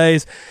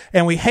holidays.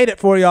 And we hate it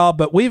for y'all,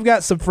 but we've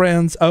got some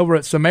friends over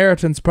at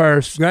Samaritan's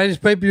Purse.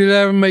 Greatest people you'll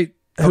ever meet.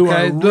 Who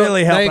are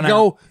really helping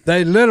out.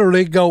 They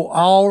literally go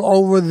all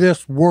over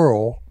this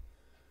world,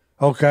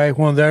 okay,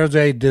 when there's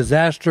a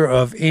disaster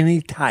of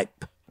any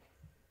type,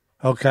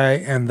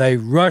 okay, and they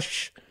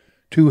rush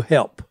to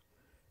help.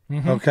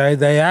 Okay,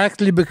 they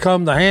actually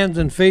become the hands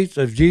and feet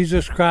of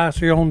Jesus Christ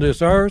here on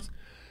this earth,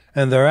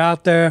 and they're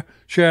out there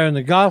sharing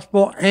the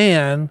gospel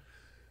and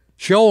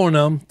showing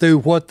them through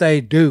what they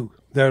do.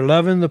 They're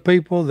loving the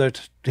people, they're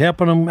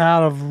helping them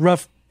out of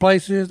rough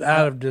places,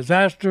 out of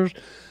disasters.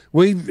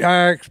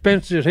 Our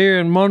expenses here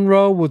in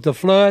Monroe with the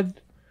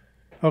flood,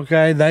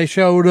 okay, they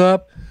showed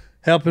up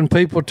helping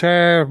people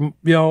tear,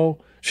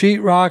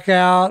 sheetrock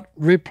out,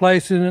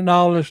 replacing it and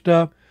all this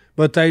stuff,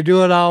 but they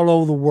do it all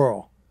over the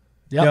world.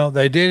 Yep.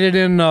 They did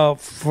it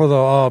for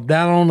the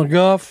down on the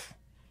Gulf,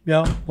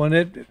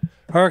 when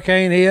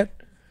hurricane hit.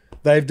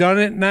 They've done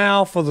it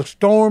now for the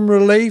storm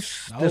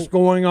reliefs that's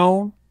going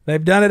on.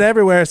 They've done it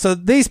everywhere. So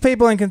these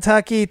people in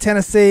Kentucky,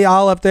 Tennessee,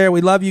 all up there,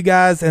 we love you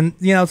guys. And,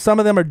 some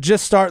of them are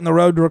just starting the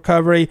road to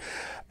recovery.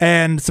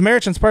 And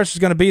Samaritan's Purse is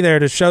going to be there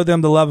to show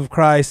them the love of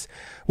Christ.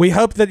 We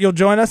hope that you'll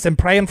join us in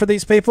praying for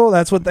these people.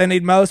 That's what they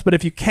need most. But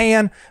if you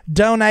can,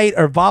 donate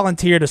or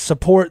volunteer to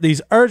support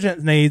these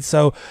urgent needs.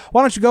 So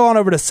why don't you go on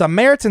over to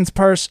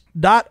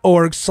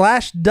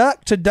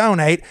SamaritansPurse.org/duck to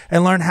donate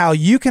and learn how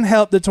you can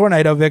help the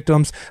tornado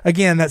victims.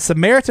 Again, that's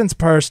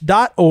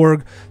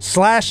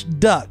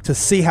SamaritansPurse.org/duck to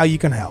see how you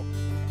can help.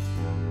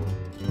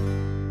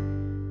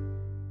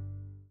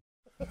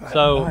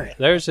 So Right.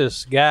 there's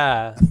this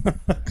guy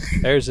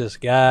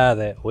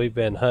that we've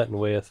been hunting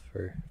with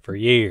for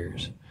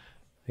years.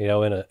 You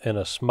know, in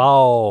a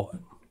small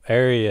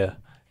area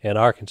in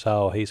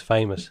Arkansas, he's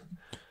famous.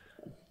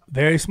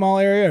 Very small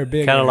area or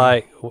big? Kind of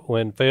area? like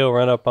when Phil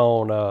ran up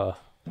on.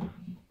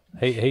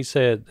 He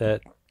said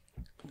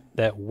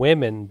that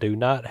women do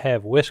not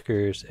have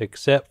whiskers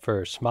except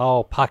for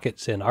small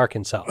pockets in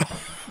Arkansas.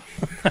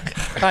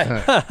 Hey,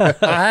 I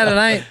had an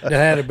aunt that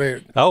had a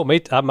beard. Oh,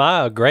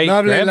 my great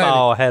Lovely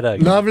grandma lady. had a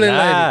Lovely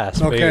nice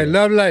lady. Okay, beard.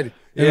 lovely lady.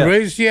 And Yeah. the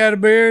reason she had a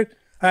beard,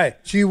 hey,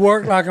 she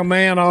worked like a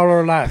man all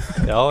her life.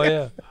 Oh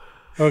yeah.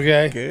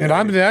 Okay, and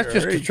I mean that's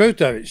just the truth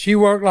of it. She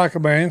worked like a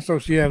man, so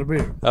she had a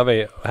beard. I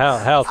mean,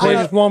 how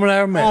Sweetest thick? woman I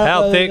ever met.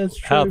 How thick?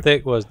 that's How true.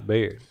 thick was the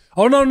beard?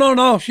 Oh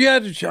no! She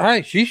had to.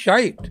 Hey, she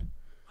shaped.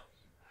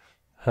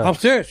 I'm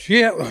serious.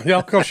 She had,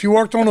 because she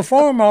worked on the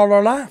farm all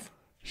her life.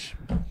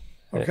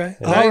 Okay,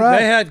 All right.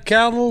 they had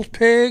cattle,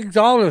 pigs,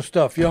 all this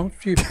stuff. She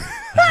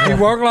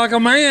worked like a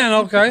man.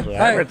 Okay,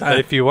 hey.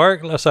 If you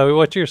work, so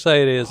what you're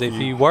saying is, if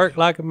you work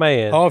like a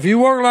man Oh, if you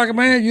work like a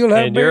man, you'll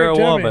have and a beard. you're a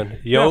tell me.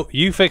 woman,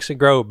 you fix to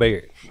grow a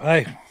beard.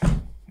 Hey,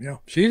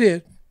 she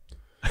did.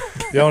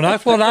 And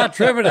that's what I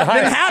attributed.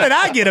 Hey, How did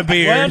I get a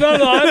beard? well,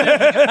 no,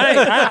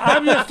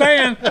 I'm just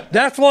saying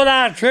that's what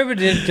I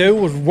attributed it to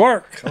was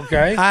work.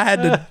 Okay. I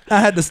had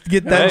to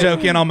get that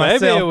joke in on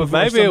myself.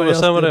 Maybe it was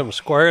some of them. them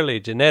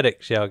squirrely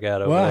genetics y'all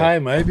got over Well, there. hey,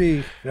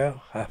 maybe. Yeah,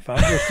 if I'm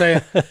just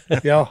saying.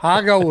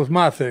 I go with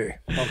my theory.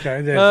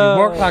 Okay, that if you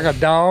work like a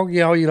dog,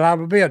 you're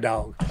liable to be a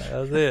dog.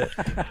 That's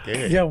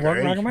it.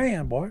 Work like a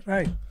man, boy.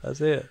 Hey,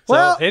 That's it.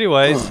 Well, so,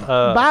 anyways,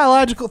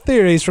 Biological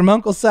theories from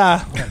Uncle Si.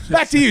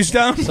 Back to you,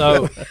 Stone.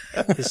 so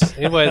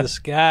this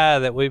guy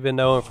that we've been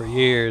knowing for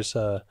years,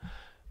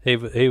 he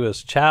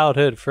was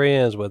childhood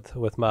friends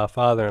with my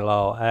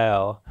father-in-law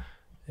Al,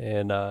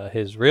 and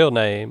his real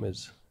name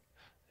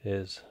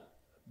is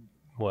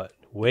what?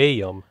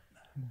 William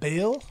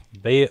Bill?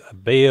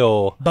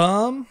 Bill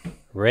Bum?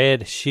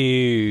 Red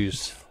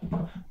Shoes.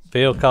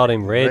 Phil called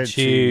him Red Shoes.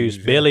 Shoes,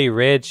 yeah. Billy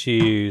Red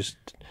Shoes,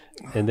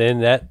 and then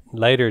that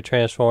later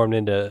transformed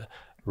into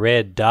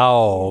Red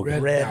Dog.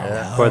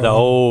 For the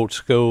old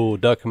school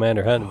Duck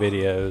Commander hunting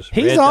videos.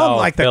 He's Red on Dog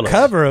like the Phillips.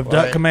 cover of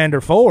Duck Right.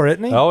 Commander 4,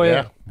 isn't he? Oh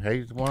yeah.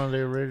 He's one of the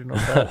original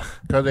dogs.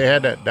 Because they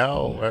had that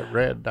dog, that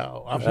red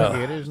dog. I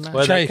forget his name.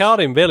 Well, they Chase. called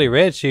him Billy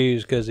Red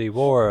Shoes because he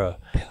wore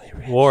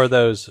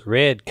those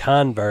red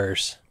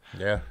Converse.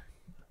 Yeah.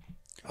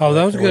 oh,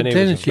 those When good he was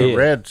a tennis kid. shoes.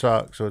 Red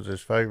Sox was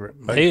his favorite.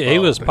 He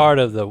was part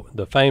of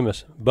the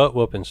famous butt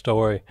whooping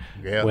story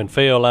Yeah. when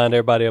Phil lined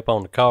everybody up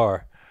on the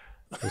car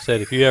and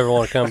said, "If you ever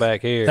want to come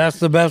back here, That's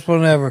the best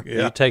one ever.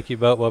 you take your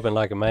butt whooping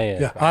like a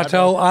man." Yeah, I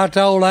told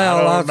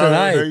Al, I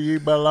said, who hey, you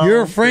belong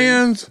your to.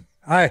 friends,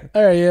 hey,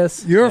 There he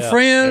is. your Yeah.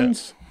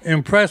 friends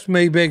impressed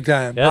me big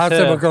time. That's I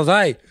said, it. because,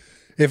 hey,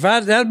 if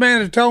that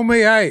man had told me,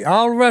 hey,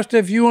 all the rest,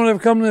 if you want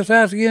to come to this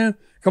house again,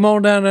 come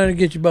on down there and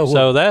get your butt whooped.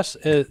 So that's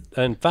it,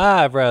 and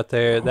 5 right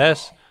there.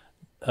 That's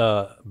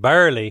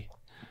Burley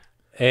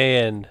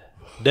and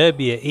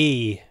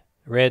W.E.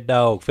 Red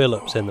Dog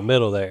Phillips in the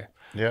middle there.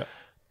 Yeah.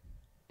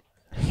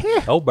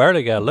 Old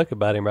Burley got a look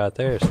about him right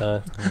there,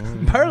 son.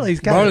 Burley's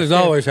got Burley's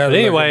always had But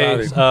a look about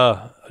anyways,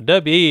 him.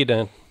 W.E.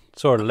 done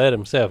sort of let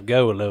himself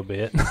go a little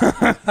bit,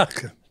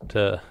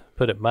 to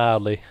put it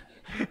mildly.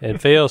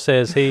 And Phil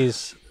says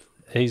he's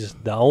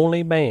the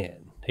only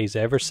man he's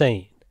ever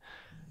seen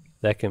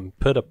that can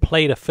put a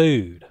plate of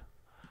food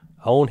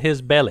on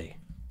his belly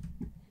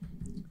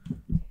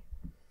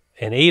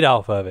and eat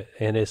off of it,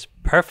 and it's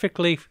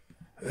perfectly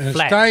It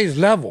flat. stays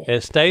level.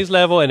 It stays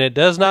level, and it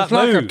does not It's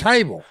like move. a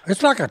table.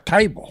 It's like a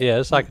table. Yeah,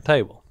 it's like a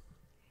table.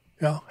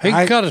 Yeah. He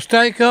can cut a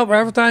steak up,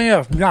 everything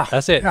else. Yeah.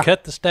 That's it. Yeah.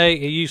 Cut the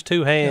steak. He used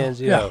 2 hands,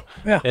 you Yeah. know,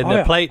 Yeah. and Oh, the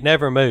yeah. plate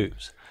never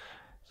moves.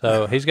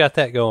 So he's got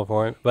that going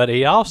for him. But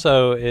he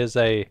also is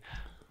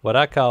what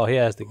I call, he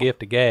has the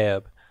gift of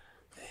gab.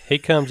 He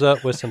comes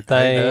up with some He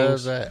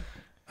does things,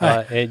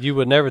 that. and you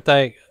would never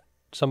think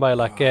somebody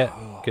like that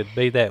could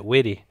be that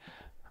witty.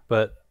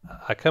 But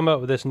I come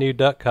up with this new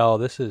duck call.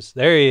 There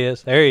he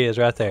is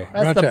right there.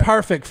 That's Right the there.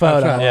 perfect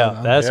photo. That's right.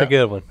 Yeah, that's a Yeah.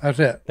 good one. That's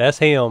it. That's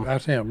him.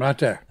 That's him right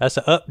there. That's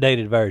an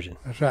updated version.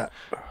 That's right.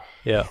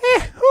 Yeah.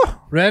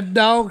 Red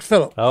Dog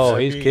Phillip. Oh,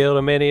 he's killed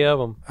a many of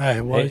them.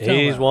 Hey, what are you talking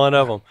He's about? one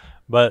of them.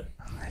 But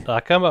I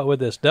come up with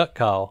this duck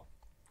call,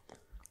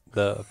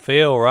 the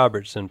Phil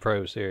Robertson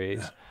Pro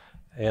Series,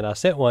 and I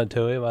sent one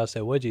to him. I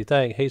said, "What'd you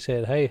think?" He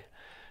said, "Hey,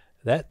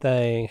 that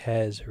thing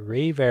has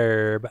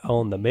reverb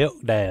on the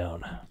milk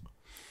down."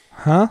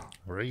 Huh?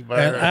 Reverb.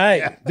 And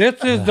hey,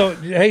 this is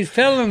he's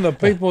telling the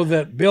people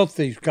that built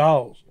these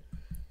calls,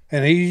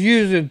 and he's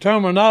using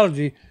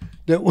terminology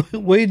that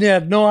we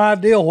had no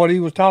idea what he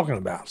was talking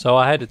about. So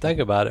I had to think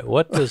about it.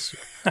 What does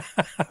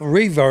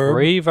Reverb.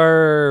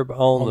 reverb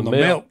on the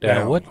milk down?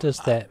 down. What does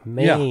that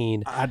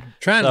mean?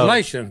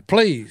 Translation,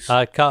 please.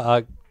 I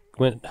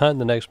went hunting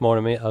the next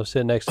morning. I was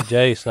sitting next to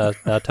Jason.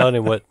 I told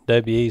him what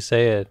W.E.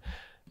 said,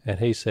 and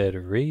he said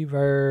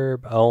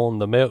reverb on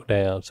the milk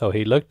down. So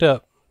he looked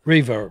up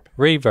Reverb.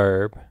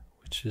 reverb,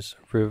 which is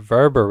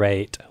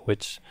reverberate,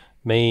 which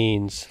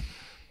means.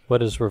 What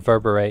does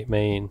reverberate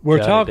mean? We're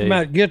Johnny talking D?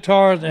 about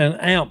guitars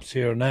and amps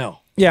here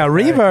now. Yeah,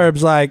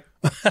 reverb's like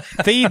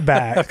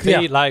feedback.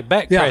 Like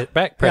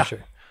back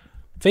pressure.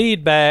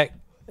 Feedback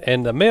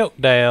and the milk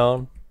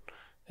down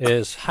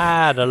is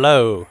high to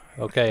low.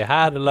 Okay,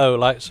 high to low.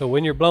 Like, so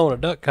when you're blowing a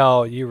duck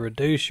call, you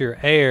reduce your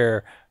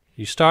air.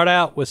 You start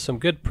out with some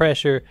good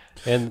pressure,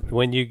 and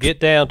when you get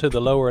down to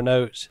the lower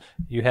notes,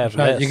 you have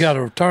Right, less. you got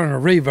to turn the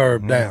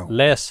reverb down.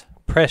 Less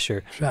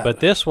pressure. Right. But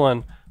this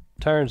one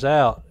turns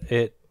out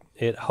it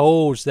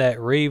holds that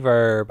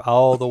reverb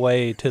all the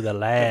way to the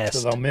last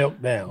To the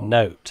milk down.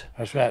 note.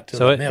 That's right. To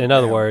So the it, milk in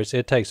other down. words,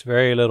 it takes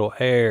very little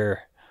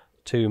air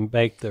to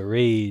make the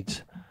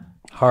reeds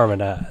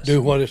harmonize.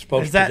 do what it's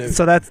supposed Is that to do.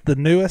 so? That's the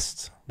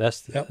newest.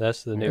 That's the, Yep.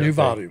 that's the New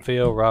volume.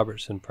 Phil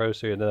Robertson Pro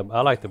Series.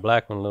 I like the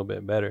black one a little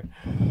bit better,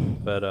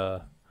 but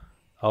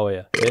oh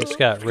yeah, it's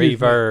got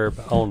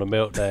reverb on the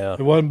milk It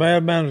down. wasn't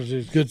bad manners.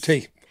 It's good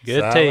tea.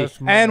 Good Silas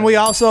tea. And we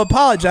also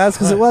apologize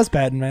because it was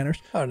bad manners.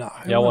 Oh no.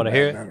 it Y'all want wasn't to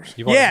hear bad it? manners.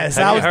 You wanna- Yes,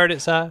 have I you was- heard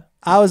it, Si?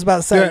 I was about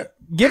to say, Yeah.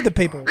 give the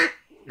people.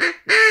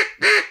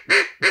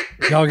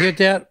 Y'all get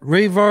that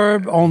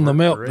reverb on the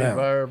milk down.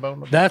 reverb on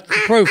the. That's the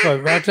proof of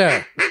it right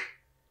there.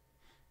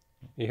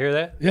 You hear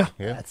that? Yeah.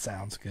 Yeah, That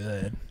sounds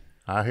good.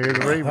 I hear the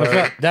That's reverb.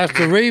 right. That's the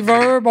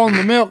reverb on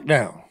the milk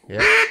down.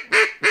 Yeah.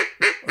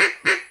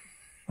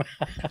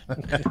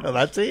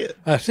 That's it.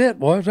 That's it,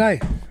 boys. Hey,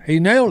 he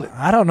nailed it.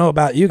 I don't know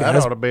about you That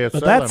guys, ought to be a but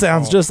selling that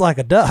sounds point. just like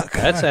a duck.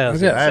 That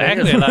sounds That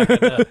exactly like a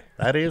duck.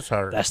 That is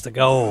her. That's the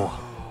goal.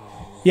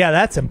 Yeah,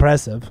 that's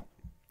impressive.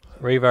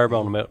 Reverb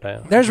on the milk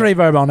down. There's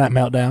reverb on that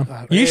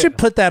meltdown. You should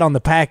put that on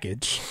the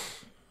package.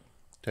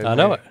 Too I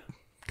know much. it.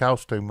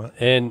 Costs too much.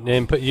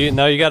 And put you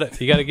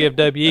gotta give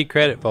WE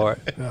credit for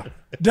it.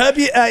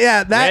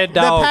 Yeah, that Red the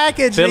Dog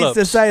package Phillips.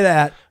 needs to say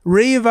that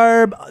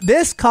reverb.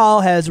 This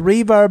call has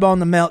reverb on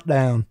the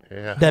meltdown.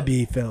 Yeah. W.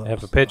 Have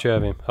Phillips a picture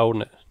of him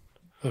holding it.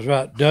 That's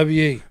right.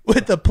 W.E.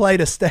 with a plate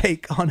of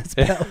steak on his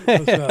belly.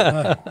 That's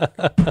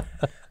right.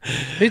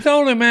 He's the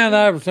only man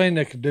I ever seen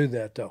that could do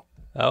that, though.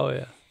 Oh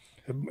yeah.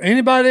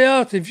 Anybody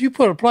else, if you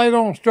put a plate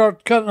on and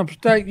start cutting up a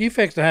steak, you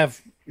fix to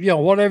have,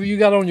 whatever you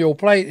got on your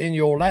plate in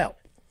your lap.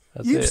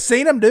 That's You've it.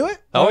 seen him do it?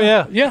 Oh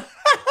yeah. Yeah.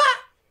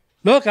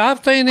 Look,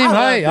 I've seen him.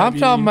 I Hey, love I'm W.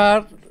 talking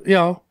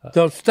about,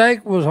 the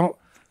steak was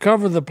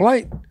cover the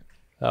plate.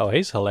 Oh,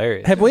 he's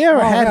hilarious. Have we ever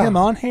had yeah. him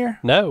on here?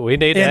 No, we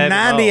need to In have him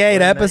on.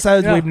 98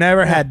 episodes, Yeah. we've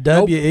never had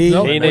W.E.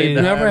 Nope. He We've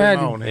needs- never had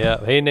him. on it.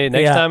 Yeah, he need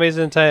next Yeah. time he's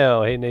in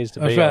town, he needs to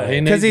That's be right. on He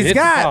it. needs Because to he's hit the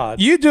got,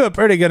 pod. you do a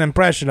pretty good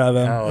impression of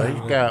him. Oh,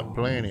 he's got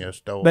plenty of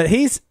stories. But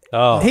he's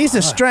Oh,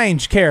 a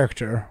strange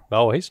character.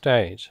 he's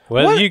strange.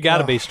 Well, What? you got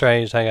to be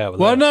strange to hang out with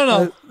Well, us.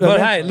 no. But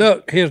hey,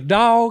 look, his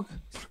dog.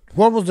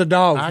 What was the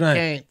dog's I name?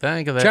 can't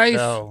think of that Chase.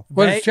 dog.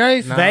 Was it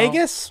Chase? No.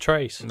 Vegas?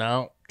 Trace.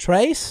 No.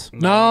 Trace?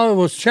 No, it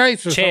was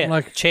Chase or something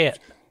like Chet.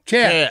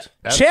 Chet.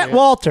 That's Chet it.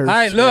 Walters.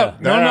 Hey, look.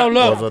 Yeah. No, That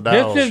look. was a dog.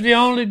 This is the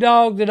only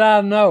dog that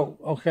I know,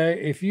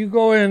 okay? If you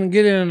go in and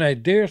get in a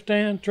deer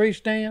stand, tree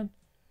stand,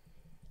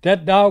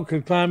 that dog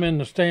could climb in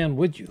the stand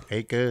with you.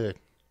 He could.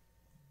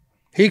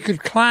 He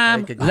could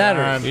climb He could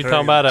ladders. climb. You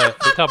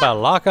talking about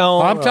lock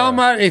on? I'm talking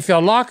about if you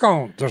lock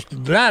on the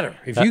ladder.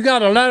 If you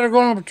got a ladder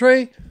going up a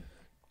tree,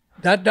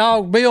 that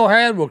dog Bill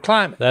had would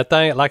climb it. that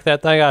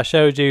thing I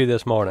showed you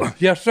this morning.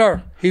 Yes,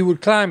 sir. He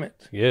would climb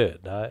it. Good.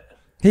 All right.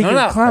 He No, could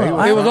no. climb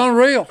a It was ladder.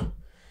 unreal.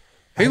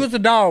 He was a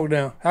dog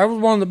now. That was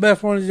one of the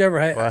best ones he's ever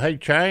had. Well, he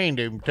trained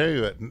him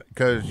too,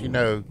 because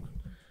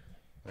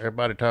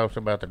everybody talks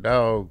about the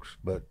dogs,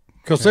 but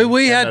Because see,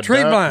 we in had the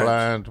tree duck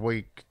blinds.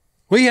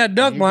 we had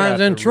duck you blinds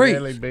got in to trees.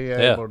 Really be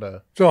able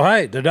to. So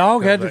hey, the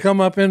dog had to they- come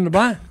up in the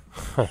blind.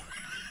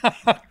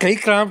 He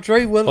climbed a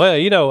tree with us. Well,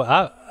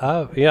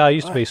 I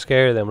used to be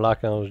scared of them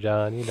lock-ons,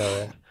 John. You know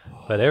that.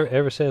 But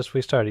ever since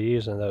we started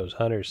using those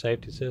hunter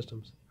safety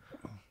systems,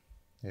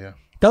 Yeah.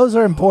 Those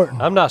are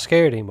important. I'm not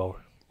scared anymore.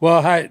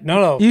 Well, hey,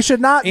 no. You should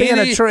not be in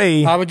a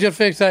tree. I would just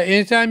fix that.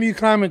 Anytime you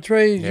climb in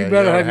trees, Yeah, you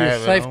better you have gotta your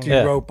have it on. safety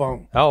Yeah. rope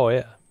on. Oh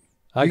yeah.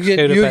 I You can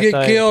scoot up you'll that get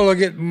thing. killed or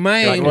get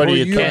maimed. Like, what do or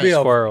you you'll think? be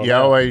able- Squirrel. You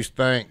always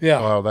think, Yeah.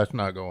 well, that's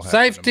not going to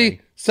happen.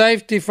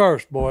 Safety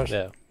first, boys.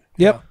 Yeah.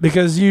 Yep,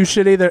 because you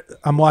should either.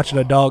 I'm watching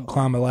a dog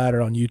climb a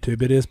ladder on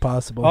YouTube. It is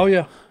possible. Oh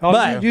yeah. Oh,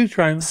 But- you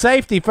train.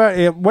 Safety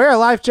first. Wear a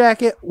life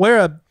jacket. Wear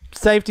a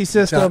safety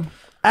system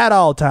at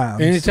all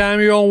times. Anytime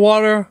you're on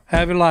water,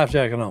 have your life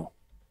jacket on.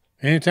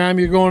 Anytime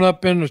you're going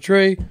up in the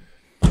tree,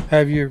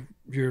 have your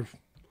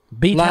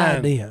Be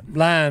tied in.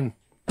 line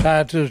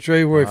tied to the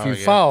tree where if you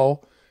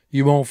fall,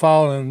 you won't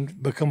fall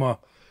and become a,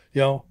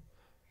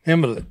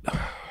 invalid.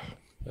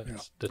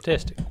 That's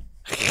statistic.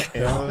 We Hey,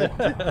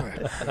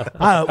 just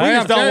I'm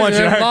don't telling want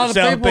you to there's hurt a lot of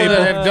yourself, people people.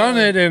 that have done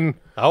it, and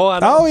Oh, I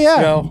know. Oh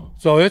yeah.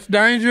 so it's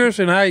dangerous.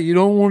 And hey, you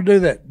don't want to do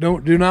that.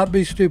 Do not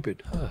be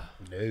stupid.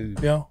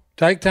 No.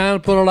 Take time to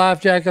put a life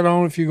jacket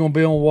on if you're going to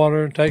be on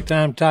water, and take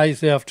time to tie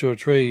yourself to a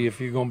tree if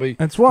you're going to be.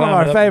 It's one of climbing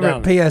our up and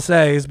favorite down it.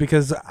 PSAs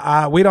because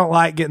we don't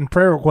like getting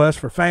prayer requests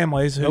for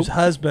families whose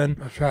husband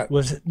That's right.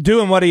 was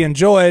doing what he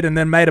enjoyed and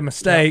then made a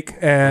mistake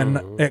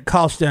and it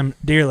cost him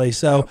dearly.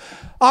 So,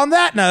 on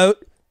that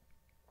note,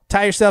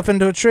 tie yourself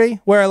into a tree,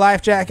 wear a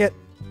life jacket,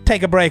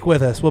 take a break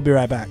with us. We'll be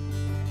right back.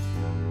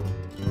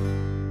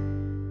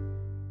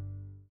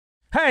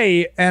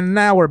 Hey, and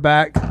now we're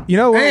back. You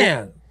know what?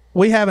 Man,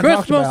 We haven't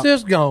talked Christmas about.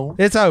 is gone.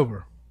 It's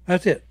over.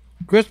 That's it.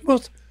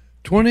 Christmas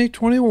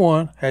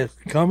 2021 has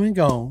come and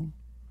gone.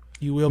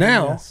 You will be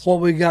Now, missed. what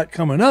we got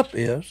coming up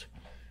is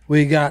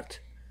we got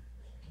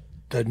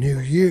the new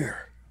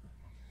year,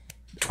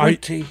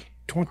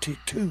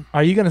 2022.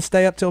 Are you going to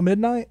stay up till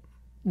midnight?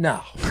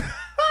 No.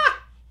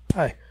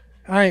 Hey,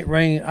 I ain't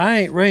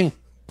ring.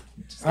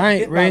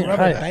 Hit my rubber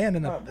Hey, band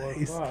in the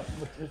face.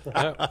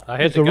 I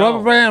hit it's the a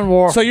rubber band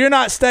war. So you're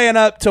not staying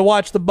up to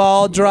watch the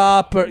ball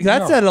drop?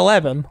 That's No. at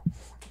 11.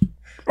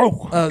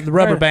 Oh, The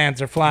rubber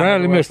bands are flying. barely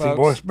everywhere, missed it, folks.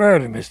 boys.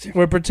 Barely missed it.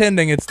 We're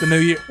pretending it's the new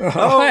year.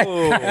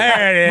 Oh,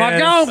 There it is. my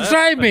gong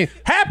saved me.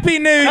 Happy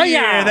New Oh,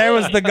 Year. yeah. There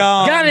was the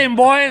gong. Got him,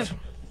 boys.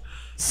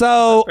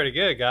 So, Pretty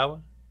good,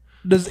 Godwin.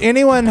 does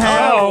anyone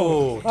have...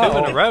 Oh, two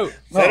in a row.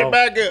 Set it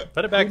back up.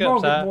 Put it back up,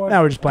 Si.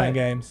 Now we're just playing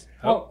games.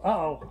 Oh,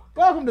 uh-oh.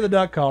 Welcome to the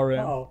duck call room.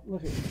 Oh,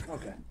 look at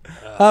okay.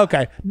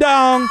 Okay.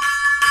 Dong.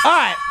 All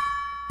right.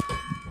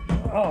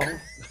 Oh,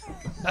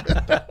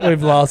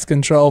 We've lost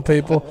control,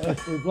 people.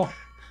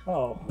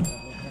 oh.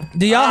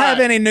 Do y'all have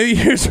any New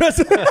Year's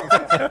resolution?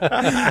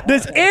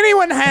 Does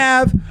anyone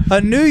have a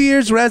New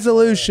Year's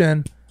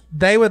resolution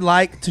they would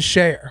like to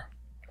share?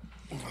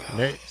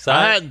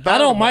 I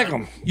don't make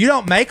them. You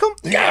don't make them?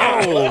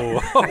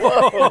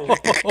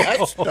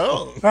 That's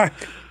dumb.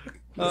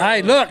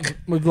 Hey, look.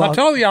 We've I lost.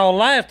 told y'all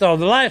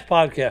the last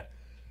podcast,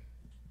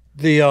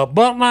 the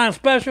Buntline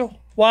Special,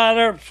 Wide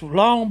Earth's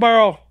Long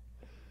Barrel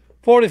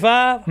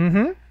 45.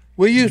 Mm-hmm.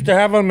 We used to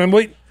have them, and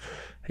we...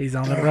 He's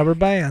on the rubber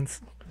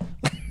bands.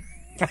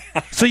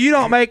 So you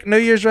don't make New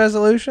Year's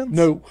resolutions?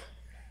 No.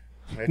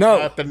 It's No.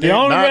 not The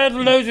only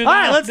resolution... All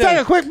right, let's take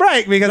a quick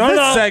break because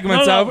this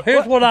segment's over.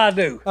 Here's what I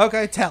do.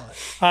 Okay, tell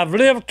us. I've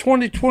lived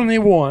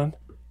 2021,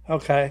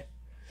 okay?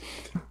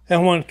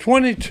 And when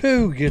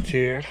 22 gets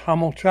here, I'm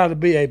going to try to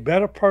be a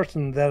better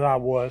person than I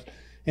was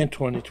in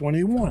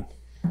 2021.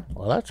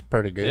 Well, that's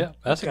pretty good. Yeah,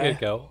 that's a Okay. good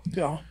goal.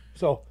 Yeah.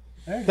 So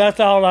that's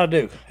all I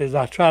do is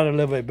I try to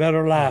live a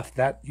better life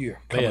that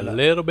year. Be a coming up.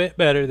 little bit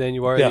better than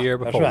you were Yeah, the year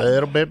that's before. right. A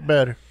little bit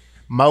better.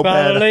 More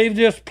Try to better. leave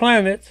this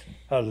planet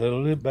a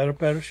little bit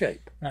better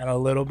shape. In a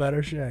little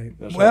better shape.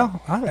 That's Well,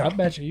 I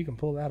bet you can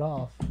pull that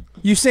off.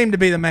 You seem to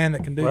be the man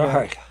that can do that.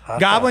 Right.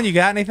 Goblin, you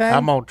got anything?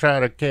 I'm going to try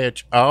to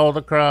catch all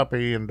the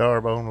crappie in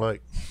Darbone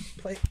Lake.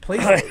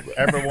 Please,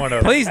 Every one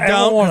of them. please don't,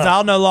 Everyone- because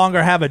I'll no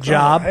longer have a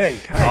job. Hey,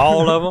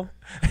 All of them.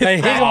 hey,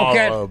 he's All gonna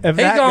catch. of them.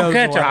 He's If that gonna goes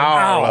catch well,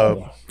 all of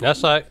them.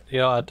 That's like,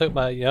 I took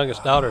my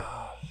youngest daughter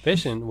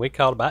fishing. We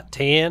caught about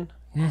 10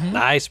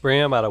 nice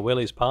brim out of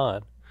Willie's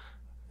pond.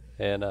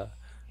 And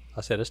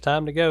I said, it's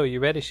time to go. You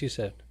ready? She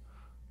said,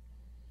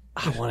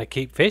 I want to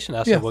keep fishing. I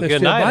said, Yeah, well, they're good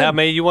still night. How biting.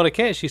 many you want to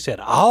catch? She said,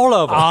 all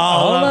of them.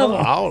 All of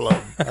them. All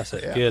of them. I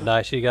said, good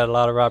night. She got a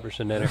lot of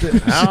Robertson in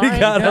her. I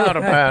ain't thought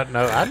about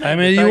no. I How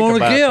many you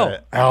want to kill?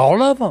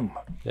 All of them.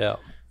 Yeah.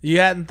 You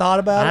hadn't thought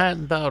about I it?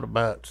 hadn't thought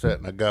about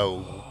setting a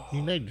goal.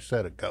 You need to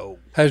set a goal.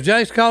 Has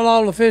Jace caught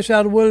all the fish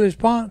out of Willie's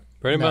pond?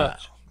 Pretty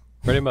much.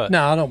 Pretty much.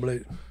 No, I don't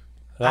believe it.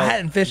 I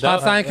hadn't fished. I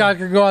think I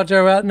could go out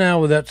there right now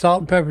with that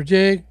salt and pepper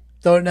jig,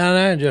 throw it down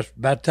there, and just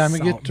by the time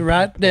it gets to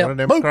right One depth, of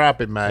them boom.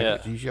 crappie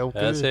magnets. Yeah. You sure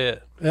That's could.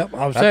 it. Yep,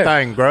 I was That there.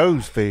 thing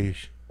grows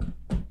fish.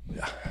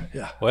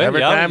 Well,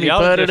 Every y'all- time you y'all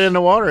put it just- in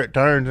the water, it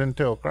turns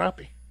into a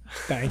crappie.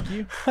 Thank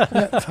you.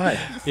 Hey,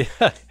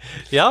 Yeah.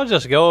 Y'all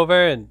just go over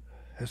there and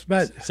it's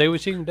bad. see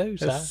what you can do,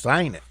 Si. Just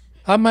saying it.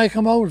 I may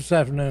come over this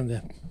afternoon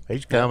then.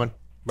 He's coming.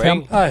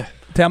 Bring, Hey,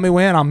 Tell me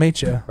when, I'll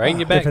meet you. bring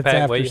your If it's backpack,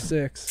 after will you?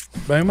 6.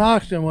 bring my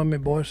oxygen with me,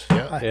 boys.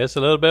 Yeah. Hey, It's a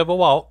little bit of a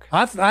walk.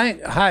 I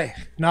think. Hey,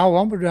 no,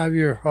 I'm gonna drive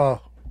your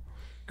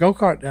go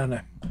kart down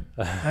there.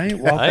 I ain't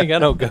walking. I ain't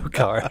got no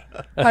go-kart.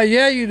 Hey,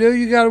 yeah, you do.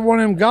 You got one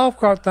of them golf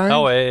cart things.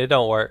 Oh, it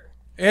don't work.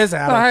 It's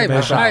out of hey,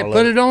 commission. hey,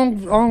 put it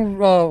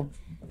on.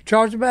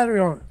 Charge the battery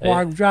on it while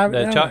I drive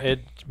it down.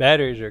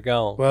 Batteries are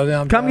gone. Well, then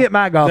I'm Come driving. get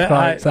my golf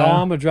cart, I'm son.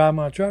 gonna drive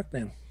my truck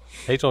then.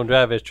 He's going to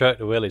drive his truck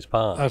to Willie's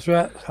pond. That's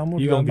right. I'm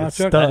gonna You drive gonna my get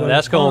truck. stuck. to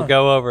That's the going pond. to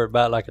go over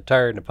about like a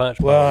turd in a punch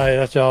bowl. Well, hey,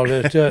 that's all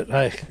there is to it.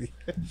 Hey,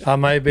 I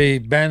may be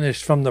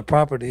banished from the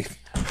property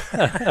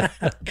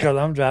because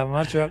I'm driving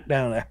my truck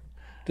down there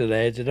to the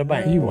edge of the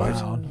bank. You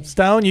wild.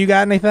 Stone, you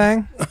got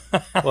anything?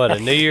 What, a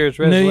New Year's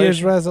New resolution?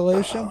 Year's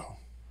resolution?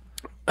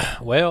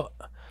 Well,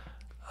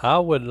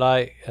 I'm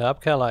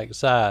kind of like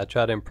Si. I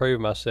try to improve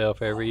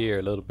myself every year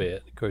a little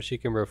bit. Of course, you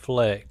can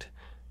reflect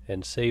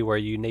and see where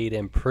you need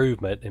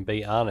improvement and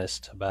be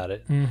honest about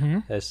it. Mm-hmm.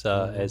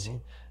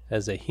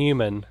 As a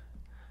human,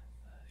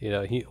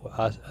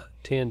 I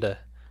tend to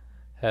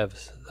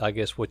have, I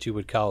guess, what you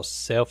would call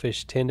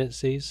selfish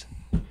tendencies.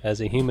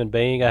 As a human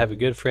being, I have a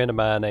good friend of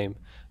mine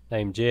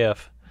named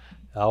Jeff.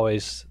 I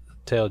always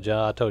tell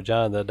John. I told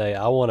John the other day,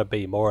 I want to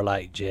be more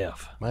like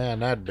Jeff. Man,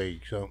 that'd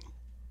be something.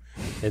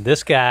 And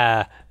this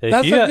guy,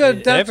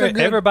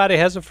 everybody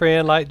has a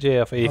friend like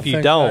Jeff. If you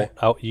think don't,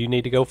 you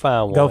need to go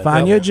find one. Go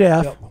find your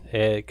Jeff.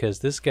 Because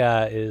this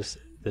guy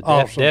The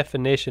Awesome.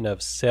 definition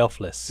of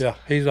selfless. Yeah,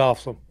 he's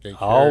awesome.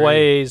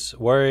 Always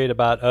worried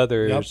about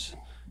others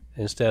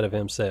instead of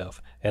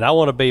himself. And I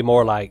want to be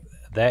more like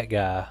that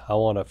guy. I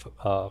want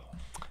to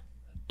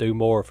do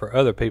more for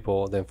other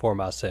people than for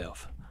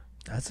myself.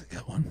 That's a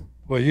good one.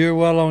 Well, you're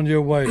well on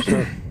your way,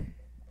 sir.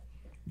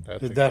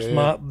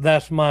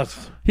 That's my.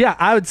 Yeah,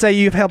 I would say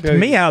you've helped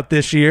me out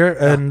this year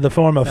in the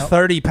form of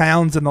 30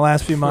 pounds in the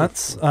last few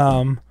months,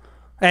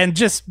 and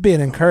just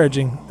being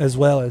encouraging as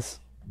well as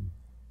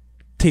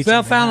teaching.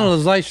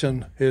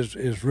 Self-analyzation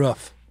is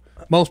rough.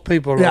 Most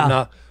people are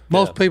not.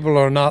 Most people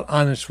are not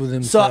honest with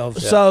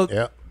themselves.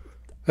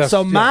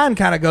 So mine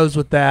kind of goes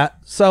with that.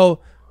 So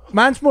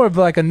mine's more of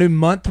like a new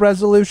month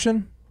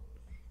resolution,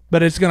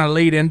 but it's going to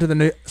lead into the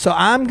new. So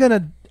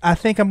I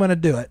think I'm going to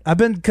do it. I've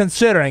been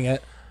considering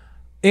it.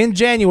 In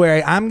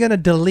January, I'm going to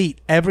delete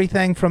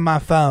everything from my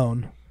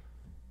phone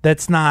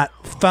that's not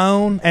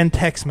phone and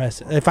text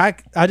message. If I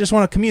just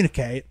want to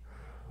communicate,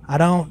 I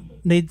don't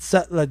need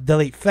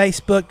delete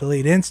Facebook,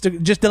 delete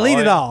Instagram, just delete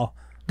it all.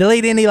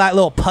 Delete any like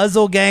little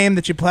puzzle game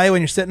that you play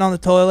when you're sitting on the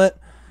toilet.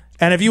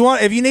 And if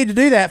you need to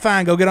do that,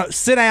 fine, go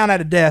sit down at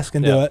a desk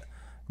and do it.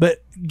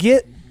 But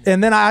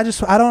and then I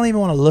don't even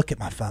want to look at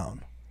my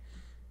phone.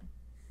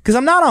 Because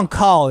I'm not on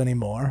call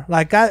anymore.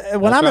 Like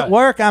when I'm at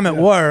work, I'm at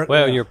work.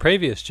 Well, your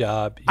previous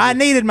job, I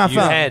needed my phone. You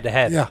had to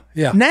have it.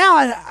 Yeah.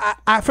 Now,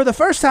 I for the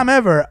first time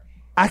ever,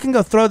 I can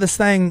go throw this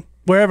thing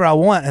wherever I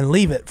want and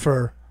leave it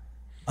for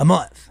a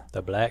month.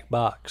 The black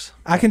box.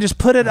 I can just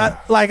put it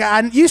like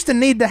I used to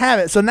need to have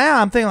it. So now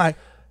I'm thinking like,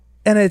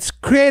 and it's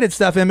created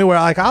stuff in me where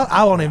like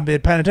I won't even be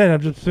paying attention.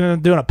 I'm just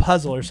doing a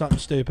puzzle or something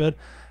stupid,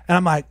 and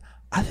I'm like,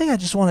 I think I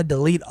just want to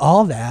delete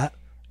all that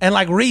and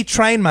like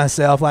retrain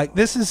myself. Like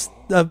this is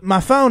my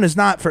phone is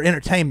not for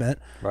entertainment.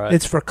 Right.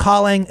 It's for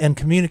calling and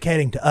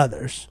communicating to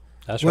others.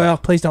 That's Well,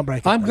 right. Please don't break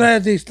it. I'm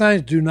glad these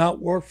things do not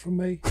work for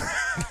me.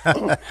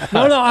 No,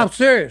 I'm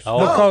serious.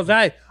 Because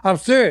I'm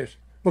serious.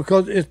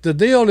 Because the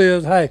deal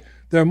is,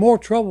 they're more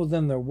trouble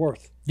than they're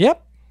worth.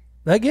 Yep,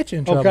 they get you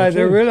in trouble. Okay, too.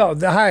 they really are.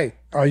 Hey,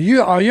 a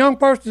young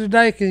person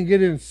today can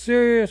get in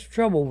serious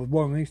trouble with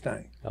one of these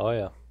things. Oh,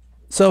 yeah.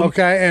 So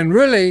Okay, and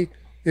really,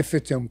 if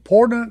it's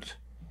important,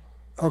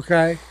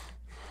 okay,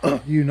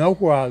 you know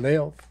where I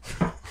live.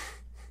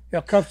 Yeah,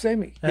 come see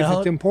me if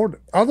it's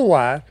important.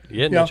 Otherwise, Get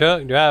in the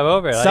truck and drive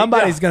over it.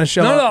 somebody's going to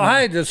show no, up.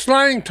 hey, the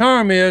slang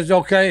term is,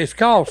 it's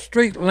called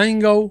street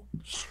lingo,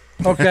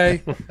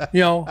 okay,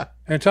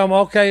 and tell them,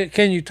 okay,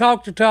 can you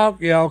talk to talk?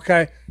 Yeah,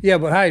 okay. Yeah,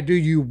 but hey, do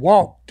you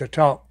walk to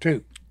talk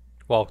too?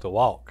 Walk the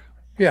walk.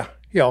 Yeah,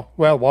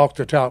 well, walk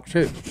the talk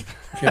too.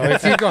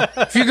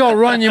 If you're gonna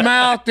run your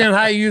mouth, then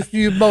hey,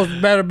 you both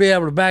better be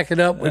able to back it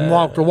up and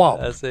walk the walk.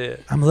 That's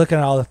it. I'm looking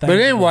at all the things. But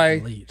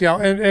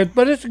anyway,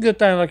 but it's a good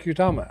thing, like you're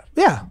talking about.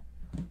 Yeah,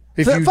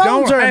 If The you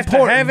phones don't are have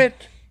important. to have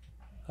it,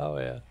 Oh,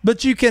 yeah.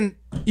 but you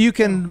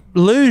can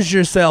lose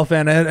yourself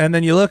in it, and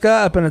then you look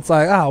up and it's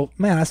like, oh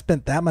man, I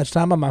spent that much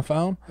time on my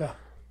phone. Yeah.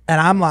 And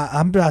I'm like,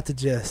 I'm about to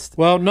just.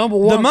 well, number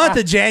one, The month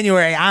of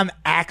January, I'm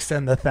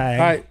axing the thing.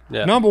 Hey,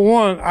 Yeah. number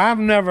one, I've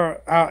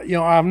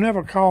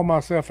never called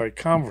myself a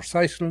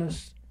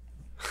conversationalist.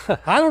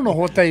 I don't know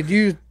what they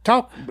do.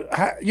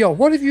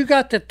 What have you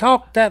got to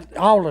talk that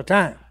all the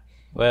time?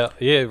 Well,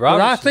 yeah, But I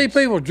Robertson's- see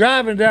people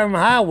driving down the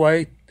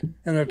highway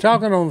and they're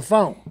talking on the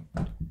phone.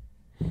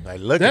 They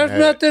looking There's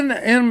at nothing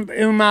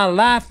in my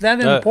life that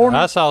important.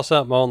 I saw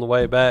something on the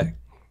way back,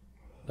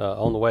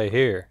 on the way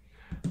here.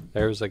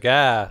 There was a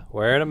guy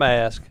wearing a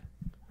mask,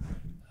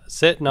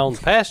 sitting on the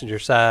passenger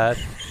side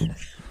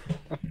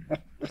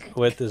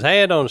with his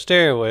hand on the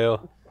steering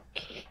wheel.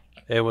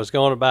 It was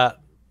going about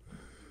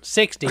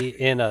 60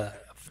 in a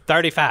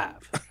 35.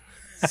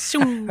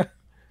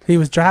 He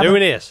was driving.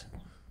 Doing this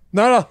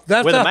No,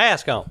 that's with a not,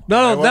 mask on.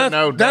 No, There wasn't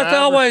no that's driver?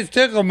 always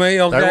tickled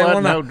me. Okay, There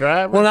wasn't no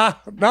driver?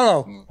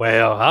 No,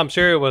 Well, I'm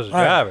sure it was a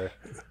driver.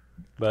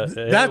 But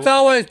that's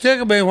always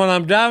tickled me when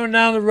I'm driving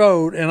down the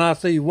road and I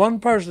see one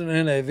person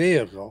in a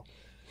vehicle,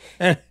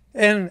 and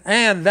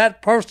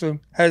that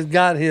person has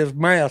got his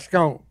mask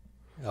on.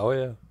 Oh,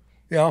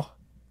 yeah.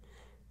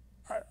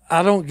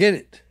 I don't get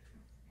it.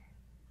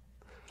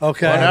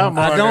 Okay, Well, I'm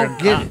I don't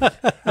wondering- get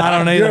it. I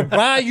don't You're either.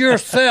 by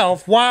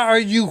yourself. Why are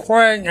you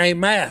wearing a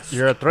mask?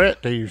 You're a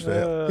threat to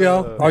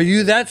yourself. Are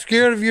you that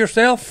scared of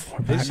yourself?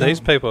 These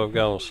people have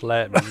gone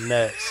slap me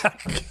nuts.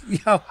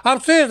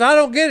 I'm serious. I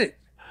don't get it.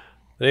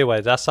 But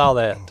anyways, I saw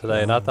that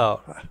today, and I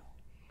thought,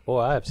 boy,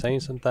 I have seen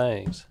some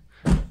things.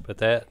 But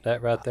that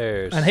right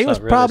there is And he was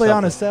really probably on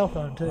something. his cell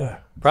phone too.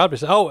 Probably.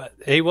 Oh,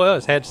 he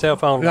was. Had cell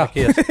phone like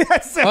this.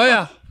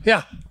 Oh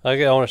yeah. I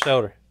get on his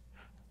shoulder.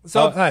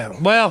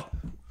 Well,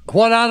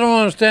 what I don't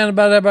understand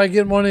about everybody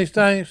getting one of these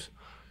things,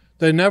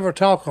 they never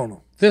talk on them.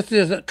 This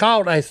is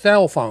called a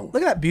cell phone.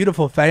 Look at that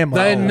beautiful family.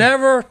 They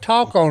never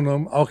talk on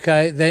them.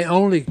 Okay, they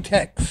only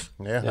text.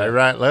 Yeah, they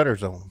write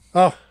letters on them.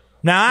 Oh,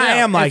 Now I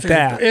am like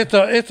that.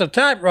 It's a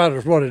typewriter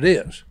is what it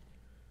is.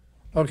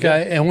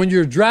 Okay, and when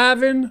you're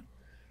driving,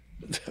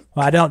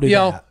 Well, I don't do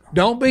that.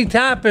 don't be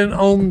typing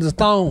on the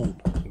phone.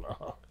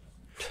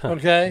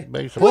 Okay, Be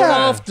pull surprised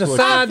off the what-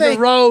 side of think-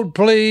 the road,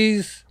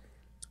 please.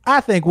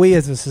 I think we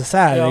as a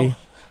society,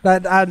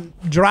 that I'm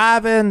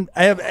driving,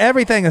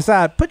 everything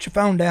aside, put your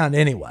phone down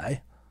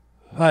anyway.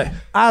 Hey,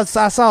 I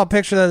saw a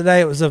picture the other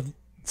day. It was of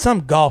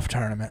some golf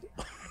tournament.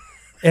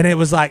 And it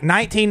was like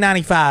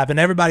 1995, and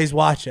everybody's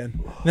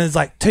watching. And it's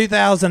like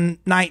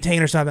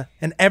 2019 or something,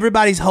 and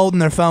everybody's holding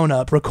their phone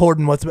up,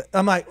 recording what's.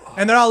 I'm like,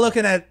 and they're all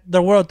looking at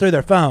the world through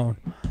their phone.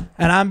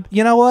 And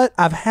you know what?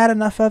 I've had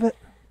enough of it.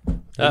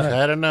 I've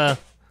had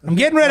enough. I'm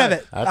getting rid of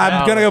it.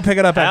 I'm gonna go pick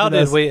it up. How after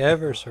did this. we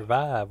ever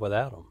survive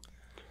without them?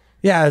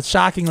 Yeah,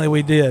 shockingly,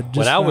 we did.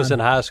 When I was in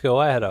high school,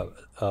 I had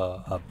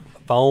a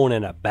phone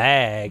in a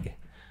bag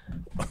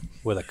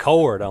with a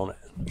cord on it.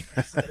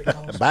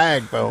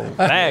 Bag phone.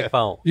 Bag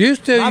phone.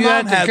 used to My you mom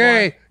had to had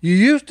carry. one. You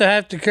used to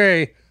have to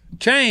carry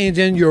change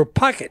in your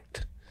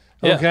pocket.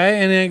 Yeah.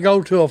 Okay, and then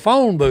go to a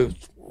phone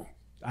booth.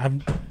 I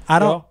don't.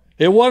 Well,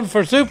 it wasn't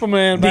for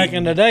Superman back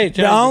in the day.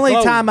 The only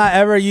time I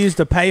ever used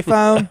a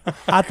payphone,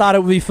 I thought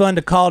it would be fun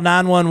to call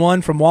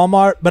 911 from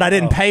Walmart, but I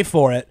didn't pay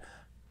for it.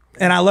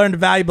 And I learned a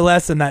valuable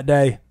lesson that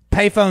day.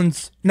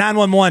 Payphones,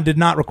 911 did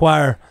not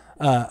require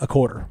a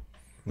quarter.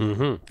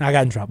 Mm-hmm. I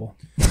got in trouble.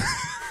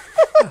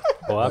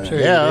 Well, I'm sure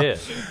Yeah. you did.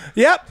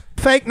 Yep.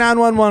 Fake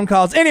 911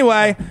 calls.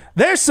 Anyway,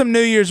 there's some New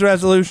Year's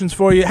resolutions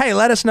for you. Hey,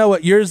 let us know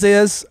what yours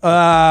is.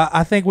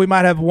 I think we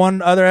might have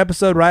one other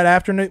episode right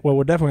after Well,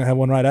 we'll definitely have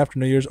one right after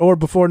New Year's or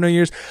before New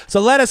Year's. So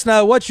let us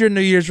know what's your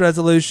New Year's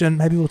resolution.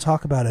 Maybe we'll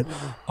talk about it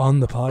on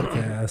the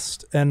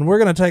podcast. And we're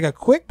going to take a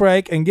quick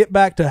break and get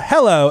back to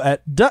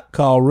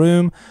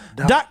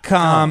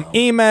hello@duckcallroom.com.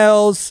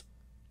 Emails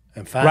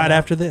and find right out-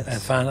 after this. and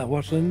find out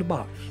what's in the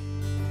box.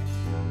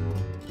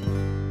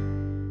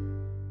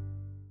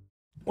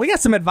 We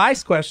got some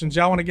advice questions.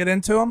 Y'all want to get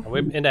into them?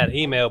 We're in that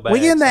email bag. We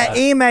get in that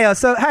so email.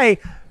 So, hey,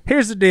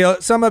 here's the deal.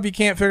 Some of you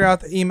can't figure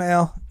out the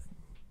email.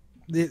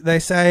 They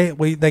say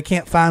they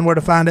can't find where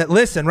to find it.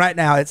 Listen right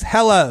now. It's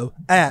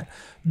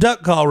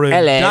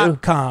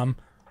hello@duckcallroom.com.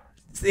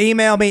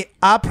 Email me.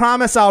 I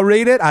promise I'll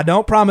read it. I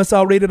don't promise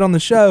I'll read it on the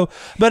show.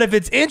 But if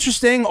it's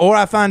interesting or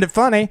I find it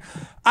funny,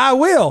 I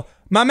will.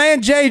 My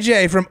man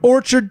JJ from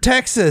Orchard,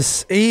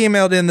 Texas, he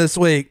emailed in this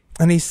week,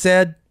 and he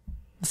said,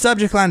 the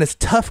subject line is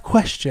tough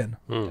question.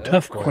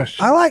 Tough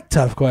question. I like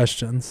tough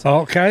questions.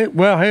 Okay,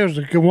 well, here's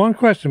the one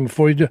question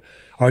before you do.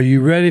 Are you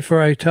ready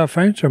for a tough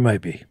answer,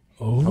 maybe?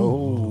 I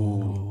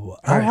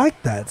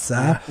like that, Si.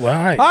 Well, all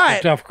right. All right.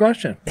 A tough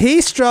question. He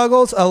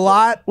struggles a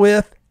lot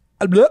with.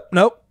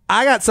 Nope.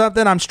 I got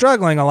something I'm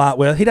struggling a lot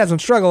with. He doesn't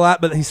struggle a lot,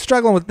 but he's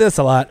struggling with this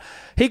a lot.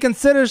 He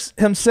considers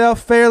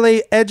himself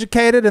fairly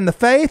educated in the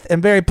faith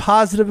and very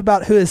positive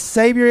about who his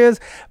Savior is,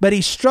 but he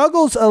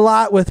struggles a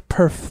lot with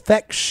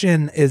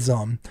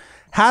perfectionism.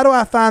 How do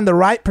I find the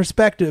right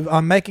perspective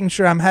on making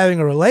sure I'm having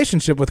a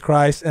relationship with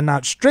Christ and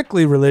not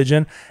strictly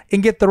religion,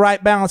 and get the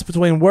right balance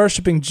between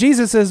worshiping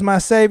Jesus as my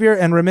Savior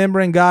and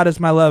remembering God as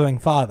my loving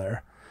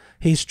Father?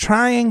 He's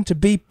trying to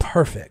be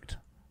perfect.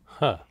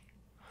 Huh.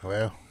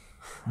 Well,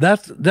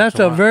 That's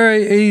a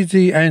very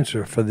easy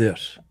answer for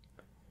this.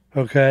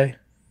 Okay?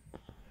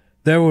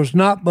 There was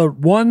not but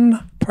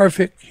one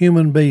perfect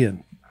human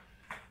being,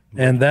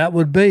 and that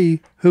would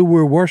be who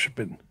we're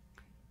worshiping.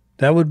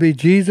 That would be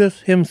Jesus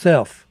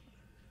himself.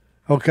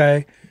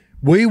 Okay?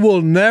 We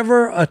will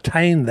never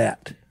attain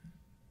that.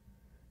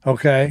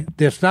 Okay?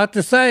 That's not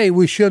to say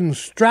we shouldn't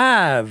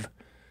strive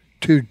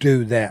to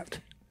do that.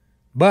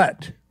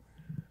 But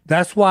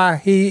that's why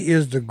he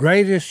is the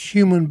greatest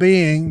human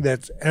being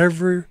that's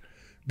ever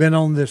been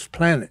on this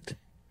planet.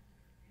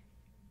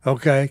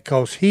 Okay,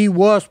 because he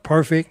was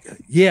perfect,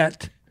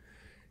 yet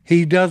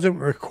he doesn't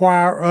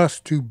require us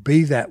to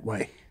be that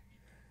way.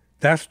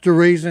 That's the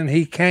reason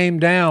he came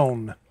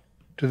down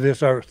to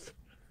this earth.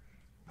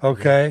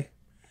 Okay?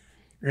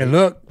 And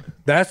look,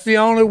 that's the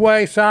only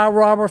way Si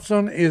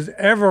Robertson is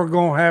ever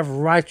going to have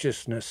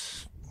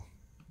righteousness.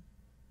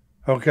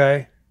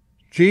 Okay?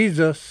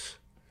 Jesus,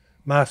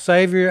 my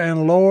Savior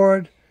and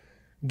Lord,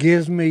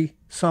 gives me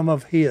some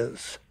of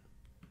his.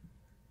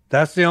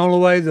 That's the only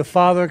way the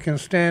Father can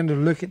stand to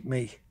look at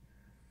me.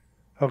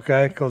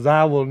 Okay? Because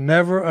I will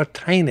never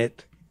attain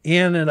it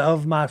in and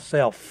of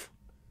myself.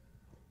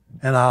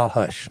 And I'll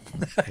hush.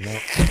 No,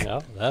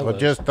 that well,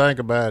 was, just think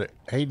about it.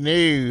 He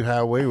knew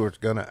how we was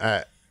going to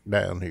act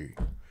down here,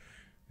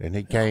 and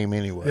he came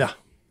anyway. Yeah.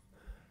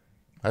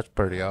 That's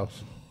pretty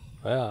awesome.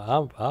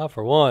 well, I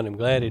for one am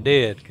glad he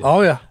did. 'Cause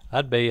Oh, yeah.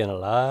 I'd be in a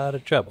lot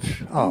of trouble.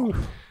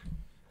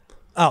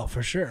 Oh,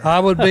 for sure. I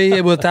would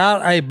be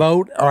without a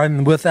boat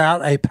and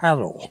without a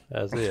paddle.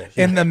 That's it.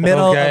 In the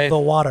middle Okay. of the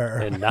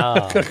water. In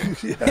Nam.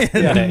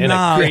 in a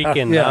Nam. creek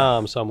in Yeah.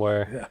 Nam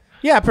somewhere.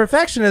 Yeah,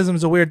 perfectionism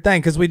is a weird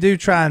thing because we do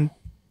try and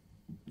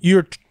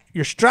you're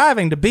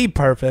striving to be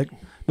perfect,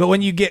 but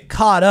when you get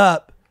caught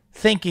up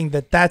thinking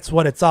that that's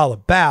what it's all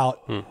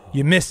about,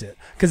 you miss it.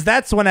 Because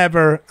that's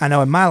whenever, I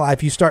know in my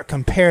life, you start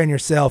comparing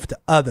yourself to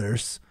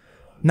others,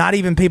 not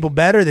even people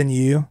better than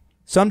you.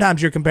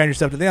 Sometimes you're comparing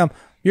yourself to them.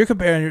 You're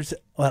comparing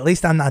yourself, well, at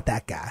least I'm not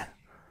that guy.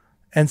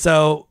 And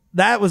so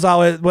that was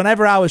always,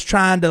 whenever I was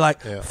trying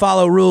to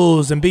follow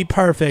rules and be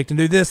perfect and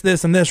do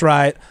this, and this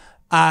right,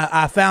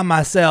 I found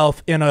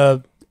myself in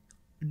a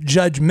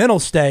judgmental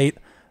state.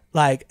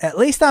 Like, at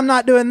least I'm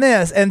not doing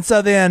this. And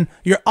so then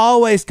you're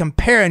always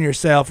comparing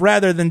yourself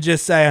rather than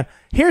just saying,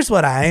 here's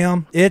what I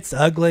am. It's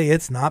ugly.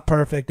 It's not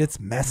perfect. It's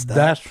messed up.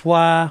 That's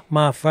why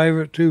my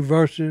favorite two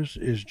verses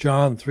is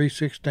John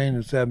 3:16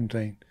 and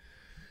 17.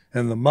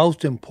 And the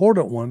most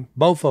important one,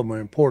 both of them are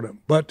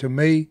important. But to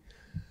me,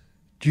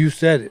 you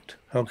said it,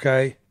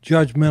 okay?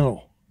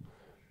 Judgmental,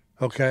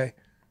 okay?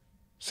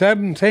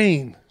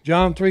 17,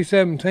 John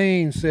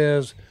 3:17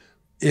 says,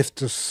 if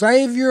the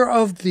Savior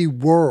of the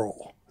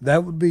world,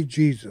 that would be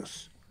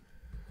Jesus,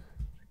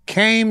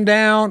 came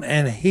down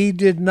and he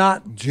did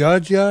not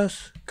judge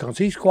us, because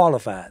he's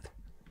qualified.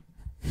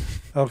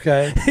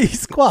 Okay?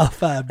 He's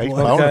qualified, boy. He's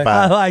Okay. qualified.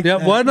 I like Yeah,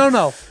 that. well,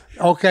 no.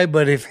 Okay,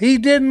 but if he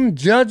didn't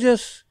judge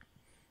us,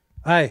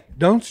 hey,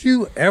 don't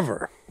you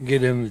ever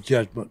get in the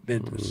judgment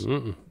business.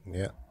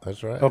 Yeah,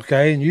 that's right.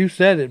 Okay, and you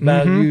said it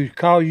about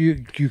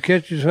you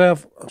catch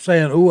yourself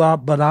saying,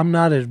 but I'm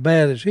not as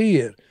bad as he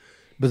is.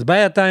 But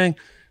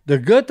the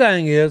good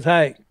thing is,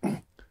 hey,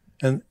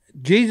 and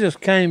Jesus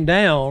came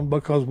down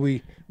because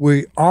we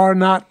are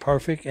not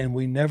perfect and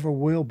we never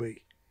will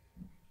be.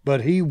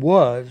 But he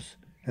was,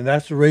 and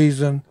that's the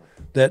reason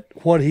that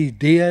what he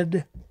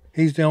did,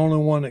 he's the only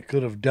one that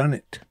could have done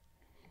it.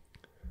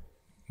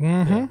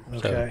 Mm-hmm.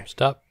 Okay. So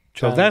stop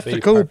So trying that's to be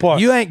the cool perfect.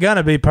 part. You ain't going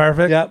to be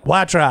perfect. Yep.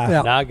 Why try?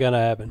 Yep. Not gonna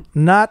happen.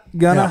 Not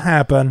going to Yeah.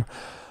 happen.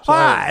 All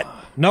right.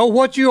 Know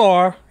what you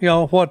are. You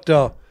know what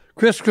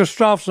Chris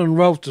Christopherson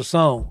wrote the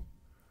song.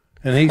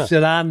 And he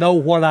said, I know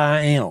what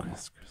I am,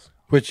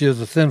 which is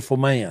a sinful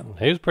man.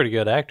 He was a pretty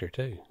good actor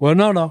too. Well,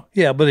 no.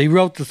 Yeah, but he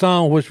wrote the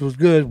song, which was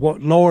good.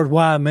 What, Lord,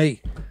 why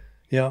me?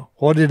 You know,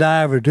 what did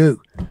I ever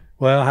do?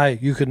 Well, hey,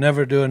 you could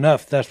never do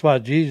enough. That's why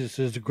Jesus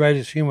is the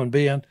greatest human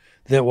being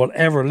that will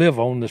ever live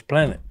on this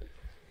planet.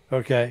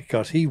 Okay?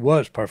 Because he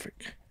was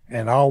perfect.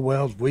 And all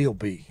wells will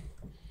be.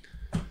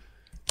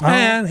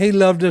 And he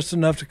loved us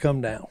enough to come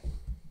down.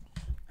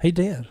 He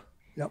did.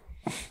 Yep.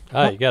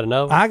 Oh, you got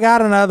another one? I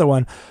got another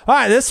one. All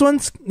right, this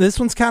one's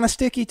kind of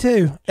sticky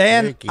too,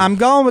 and Sticky. I'm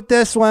going with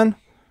this one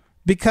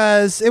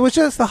because it was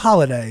just the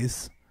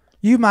holidays.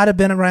 You might have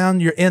been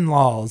around your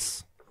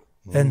in-laws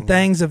and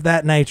things of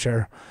that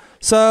nature.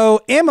 So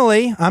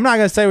Emily, I'm not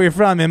going to say where you're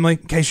from, Emily,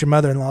 in case your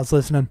mother-in-law's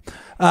listening,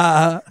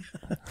 or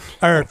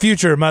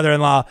future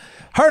mother-in-law.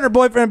 Her and her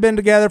boyfriend have been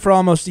together for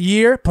almost a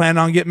year. Planning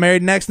on getting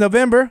married next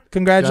November.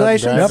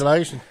 Congratulations.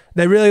 Congratulations.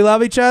 They really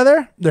love each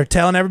other. They're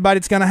telling everybody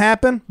it's going to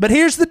happen. But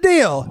here's the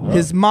deal.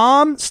 His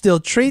mom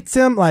still treats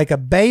him like a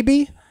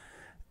baby,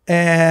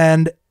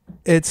 and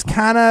it's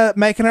kind of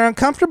making her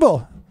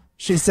uncomfortable.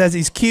 She says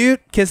he's cute,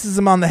 kisses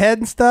him on the head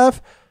and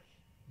stuff.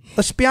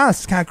 Let's just be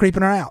honest, it's kind of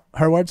creeping her out.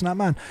 Her words, not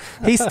mine.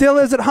 He still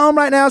is at home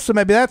right now, so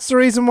maybe that's the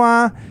reason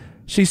why.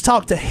 She's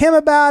talked to him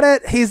about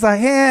it. He's like,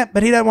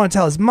 but he doesn't want to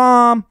tell his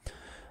mom.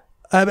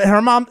 But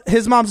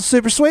his mom's a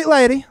super sweet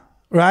lady,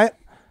 right?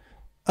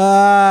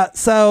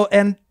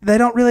 And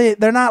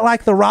they're not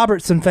like the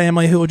Robertson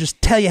family who will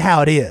just tell you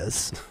how it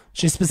is.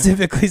 She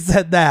specifically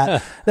said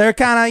that. They're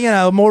kind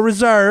of, more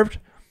reserved.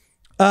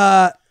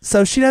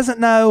 So she doesn't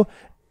know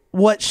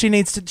what she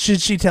needs to.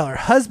 Should she tell her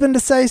husband to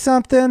say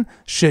something?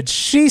 Should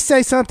she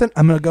say something?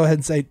 I'm going to go ahead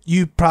and say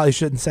you probably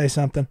shouldn't say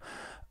something.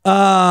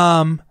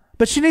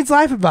 But she needs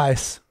life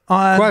advice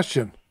on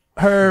Question.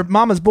 her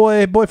mama's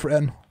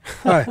boyfriend.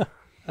 Hey,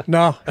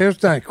 no, here's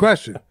the thing.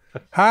 Question.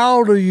 How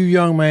old are you,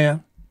 young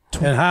man?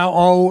 And how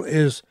old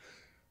is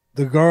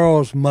the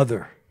girl's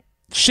mother?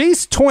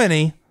 She's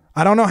 20.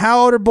 I don't know how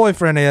old her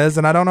boyfriend is,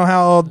 and I don't know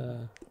how old.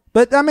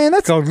 But I mean,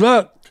 that's Because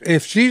look,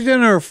 if she's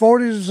in her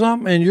 40s or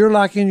something and you're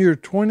like in your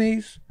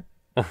 20s,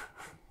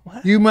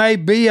 you may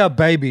be a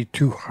baby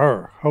to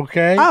her,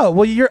 okay? oh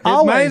well. You're it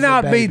always may a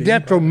not be baby.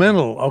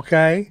 detrimental,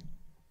 okay?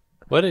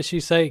 What did she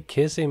say?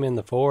 Kiss him in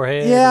the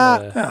forehead?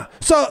 Yeah.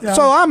 So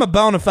I'm a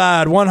bona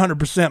fide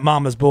 100%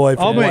 mama's boy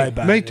from way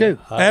back. me too.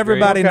 I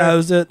Everybody agree.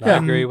 knows it. I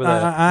and agree with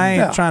that. I ain't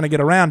Yeah. trying to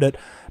get around it.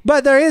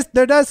 But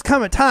there does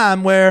come a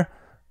time where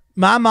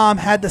my mom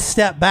had to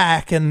step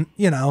back and,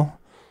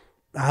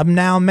 I'm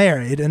now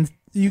married and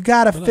you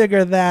got to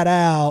figure that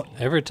out.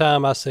 Every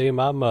time I see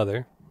my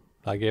mother,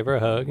 I give her a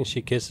hug and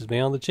she kisses me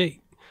on the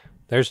cheek.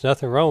 There's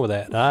nothing wrong with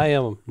that. I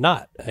am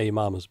not a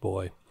mama's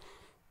boy.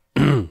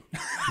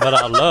 But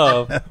I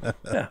love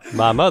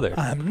my mother.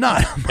 I'm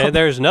not. And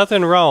there's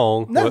nothing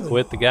wrong No.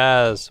 with the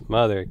guy's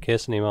mother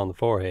kissing him on the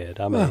forehead.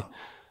 I mean,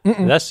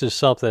 that's just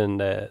something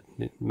that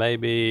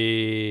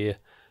maybe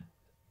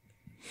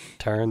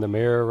turn the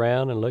mirror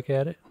around and look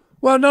at it.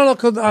 Well, no,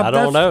 because I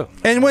don't know.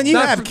 And when you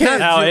That's- have kids,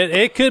 Now,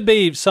 it could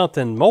be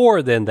something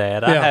more than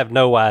that. I Yeah. have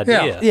no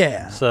idea.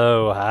 Yeah.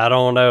 So I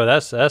don't know.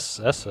 That's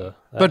a.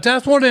 But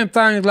that's one of them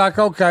things like,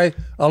 okay,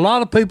 a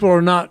lot of people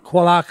are not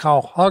what I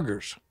call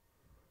huggers,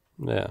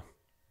 Yeah.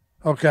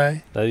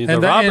 okay? The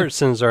And they-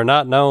 Robertsons are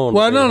not known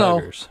Well, to be no.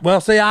 huggers.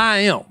 Well, see, I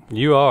am.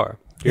 You are.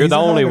 You're He's the a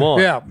only hugger.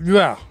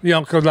 one. Yeah.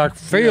 Because like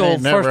Phil,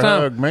 ain't never first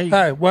time. hugged me.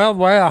 Hey,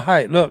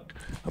 hey, look,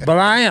 but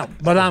I am.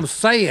 But I'm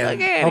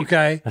saying,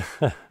 okay,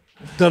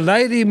 the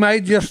lady may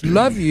just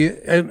love you,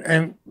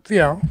 and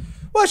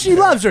Well, she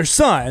loves her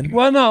son.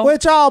 Well, no.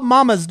 Which all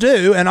mamas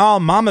do, and all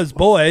mamas'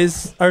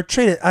 boys are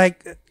treated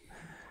like.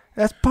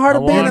 That's part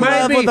of being in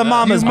love with a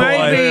mama's boy.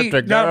 If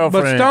the But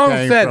girlfriend Stone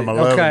came said from it, a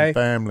loving okay.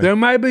 family. There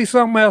may be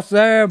something else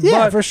there,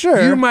 Yeah, but for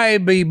sure. you may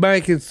be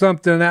making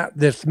something out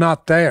that's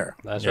not there.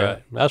 That's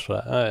right. That's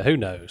what. Who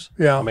knows?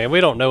 Yeah. I mean,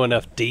 we don't know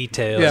enough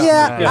details. Yeah.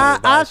 Yeah, Give I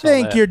advice on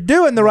think that. you're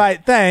doing the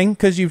right thing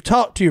because you've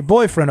talked to your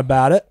boyfriend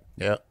about it.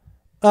 Yeah.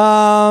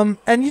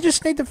 And you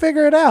just need to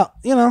figure it out.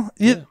 You know,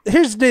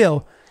 here's the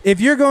deal: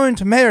 if you're going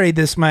to marry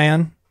this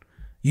man,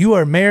 you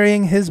are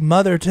marrying his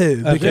mother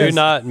too. Do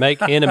not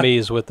make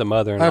enemies with the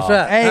mother-in-law. That's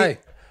right. Hey,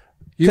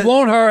 you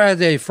want her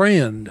as a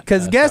friend.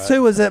 Because guess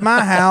who was at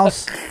my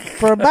house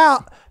for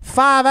about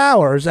 5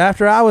 hours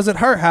after I was at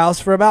her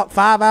house for about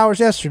 5 hours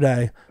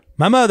yesterday?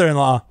 My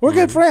mother-in-law. We're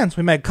good friends.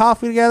 We made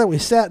coffee together. We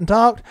sat and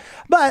talked.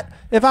 But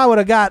if I would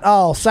have got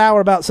all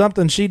sour about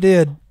something she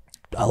did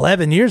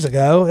 11 years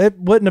ago, it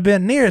wouldn't have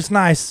been near as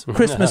nice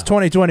Christmas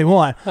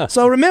 2021.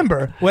 So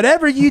remember,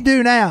 whatever you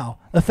do now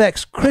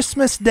affects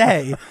Christmas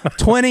Day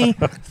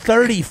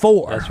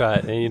 2034. That's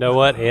right. And you know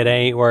what? It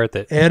ain't worth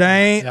it. It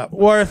ain't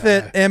worth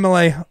it,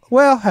 Emily.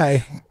 Well,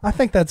 hey, I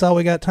think that's all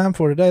we got time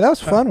for today. That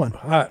was a fun one.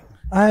 All right.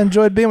 I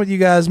enjoyed being with you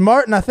guys.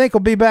 Martin, I think,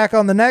 will be back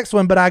on the next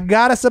one, but I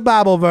got us a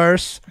Bible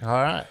verse. All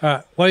right. All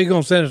right. What are you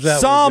going to send us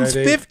out Psalms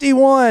with, JD?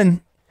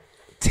 51,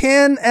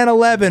 10 and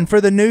 11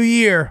 for the new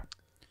year.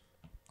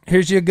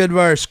 Here's your good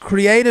verse.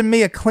 Create in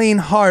me a clean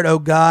heart, O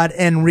God,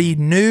 and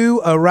renew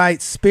a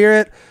right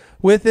spirit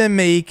within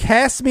me.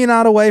 Cast me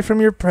not away from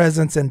your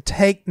presence, and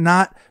take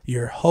not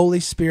your Holy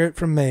Spirit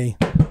from me.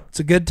 It's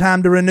a good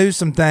time to renew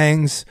some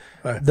things.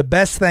 Right. The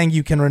best thing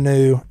you can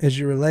renew is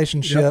your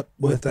relationship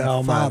with the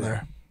Almighty.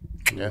 Father.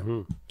 Yeah.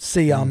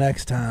 See y'all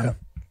next time.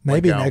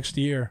 Maybe Look out. next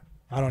year.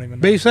 I don't even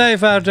know. Be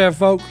safe out there,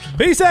 folks.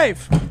 Be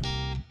safe.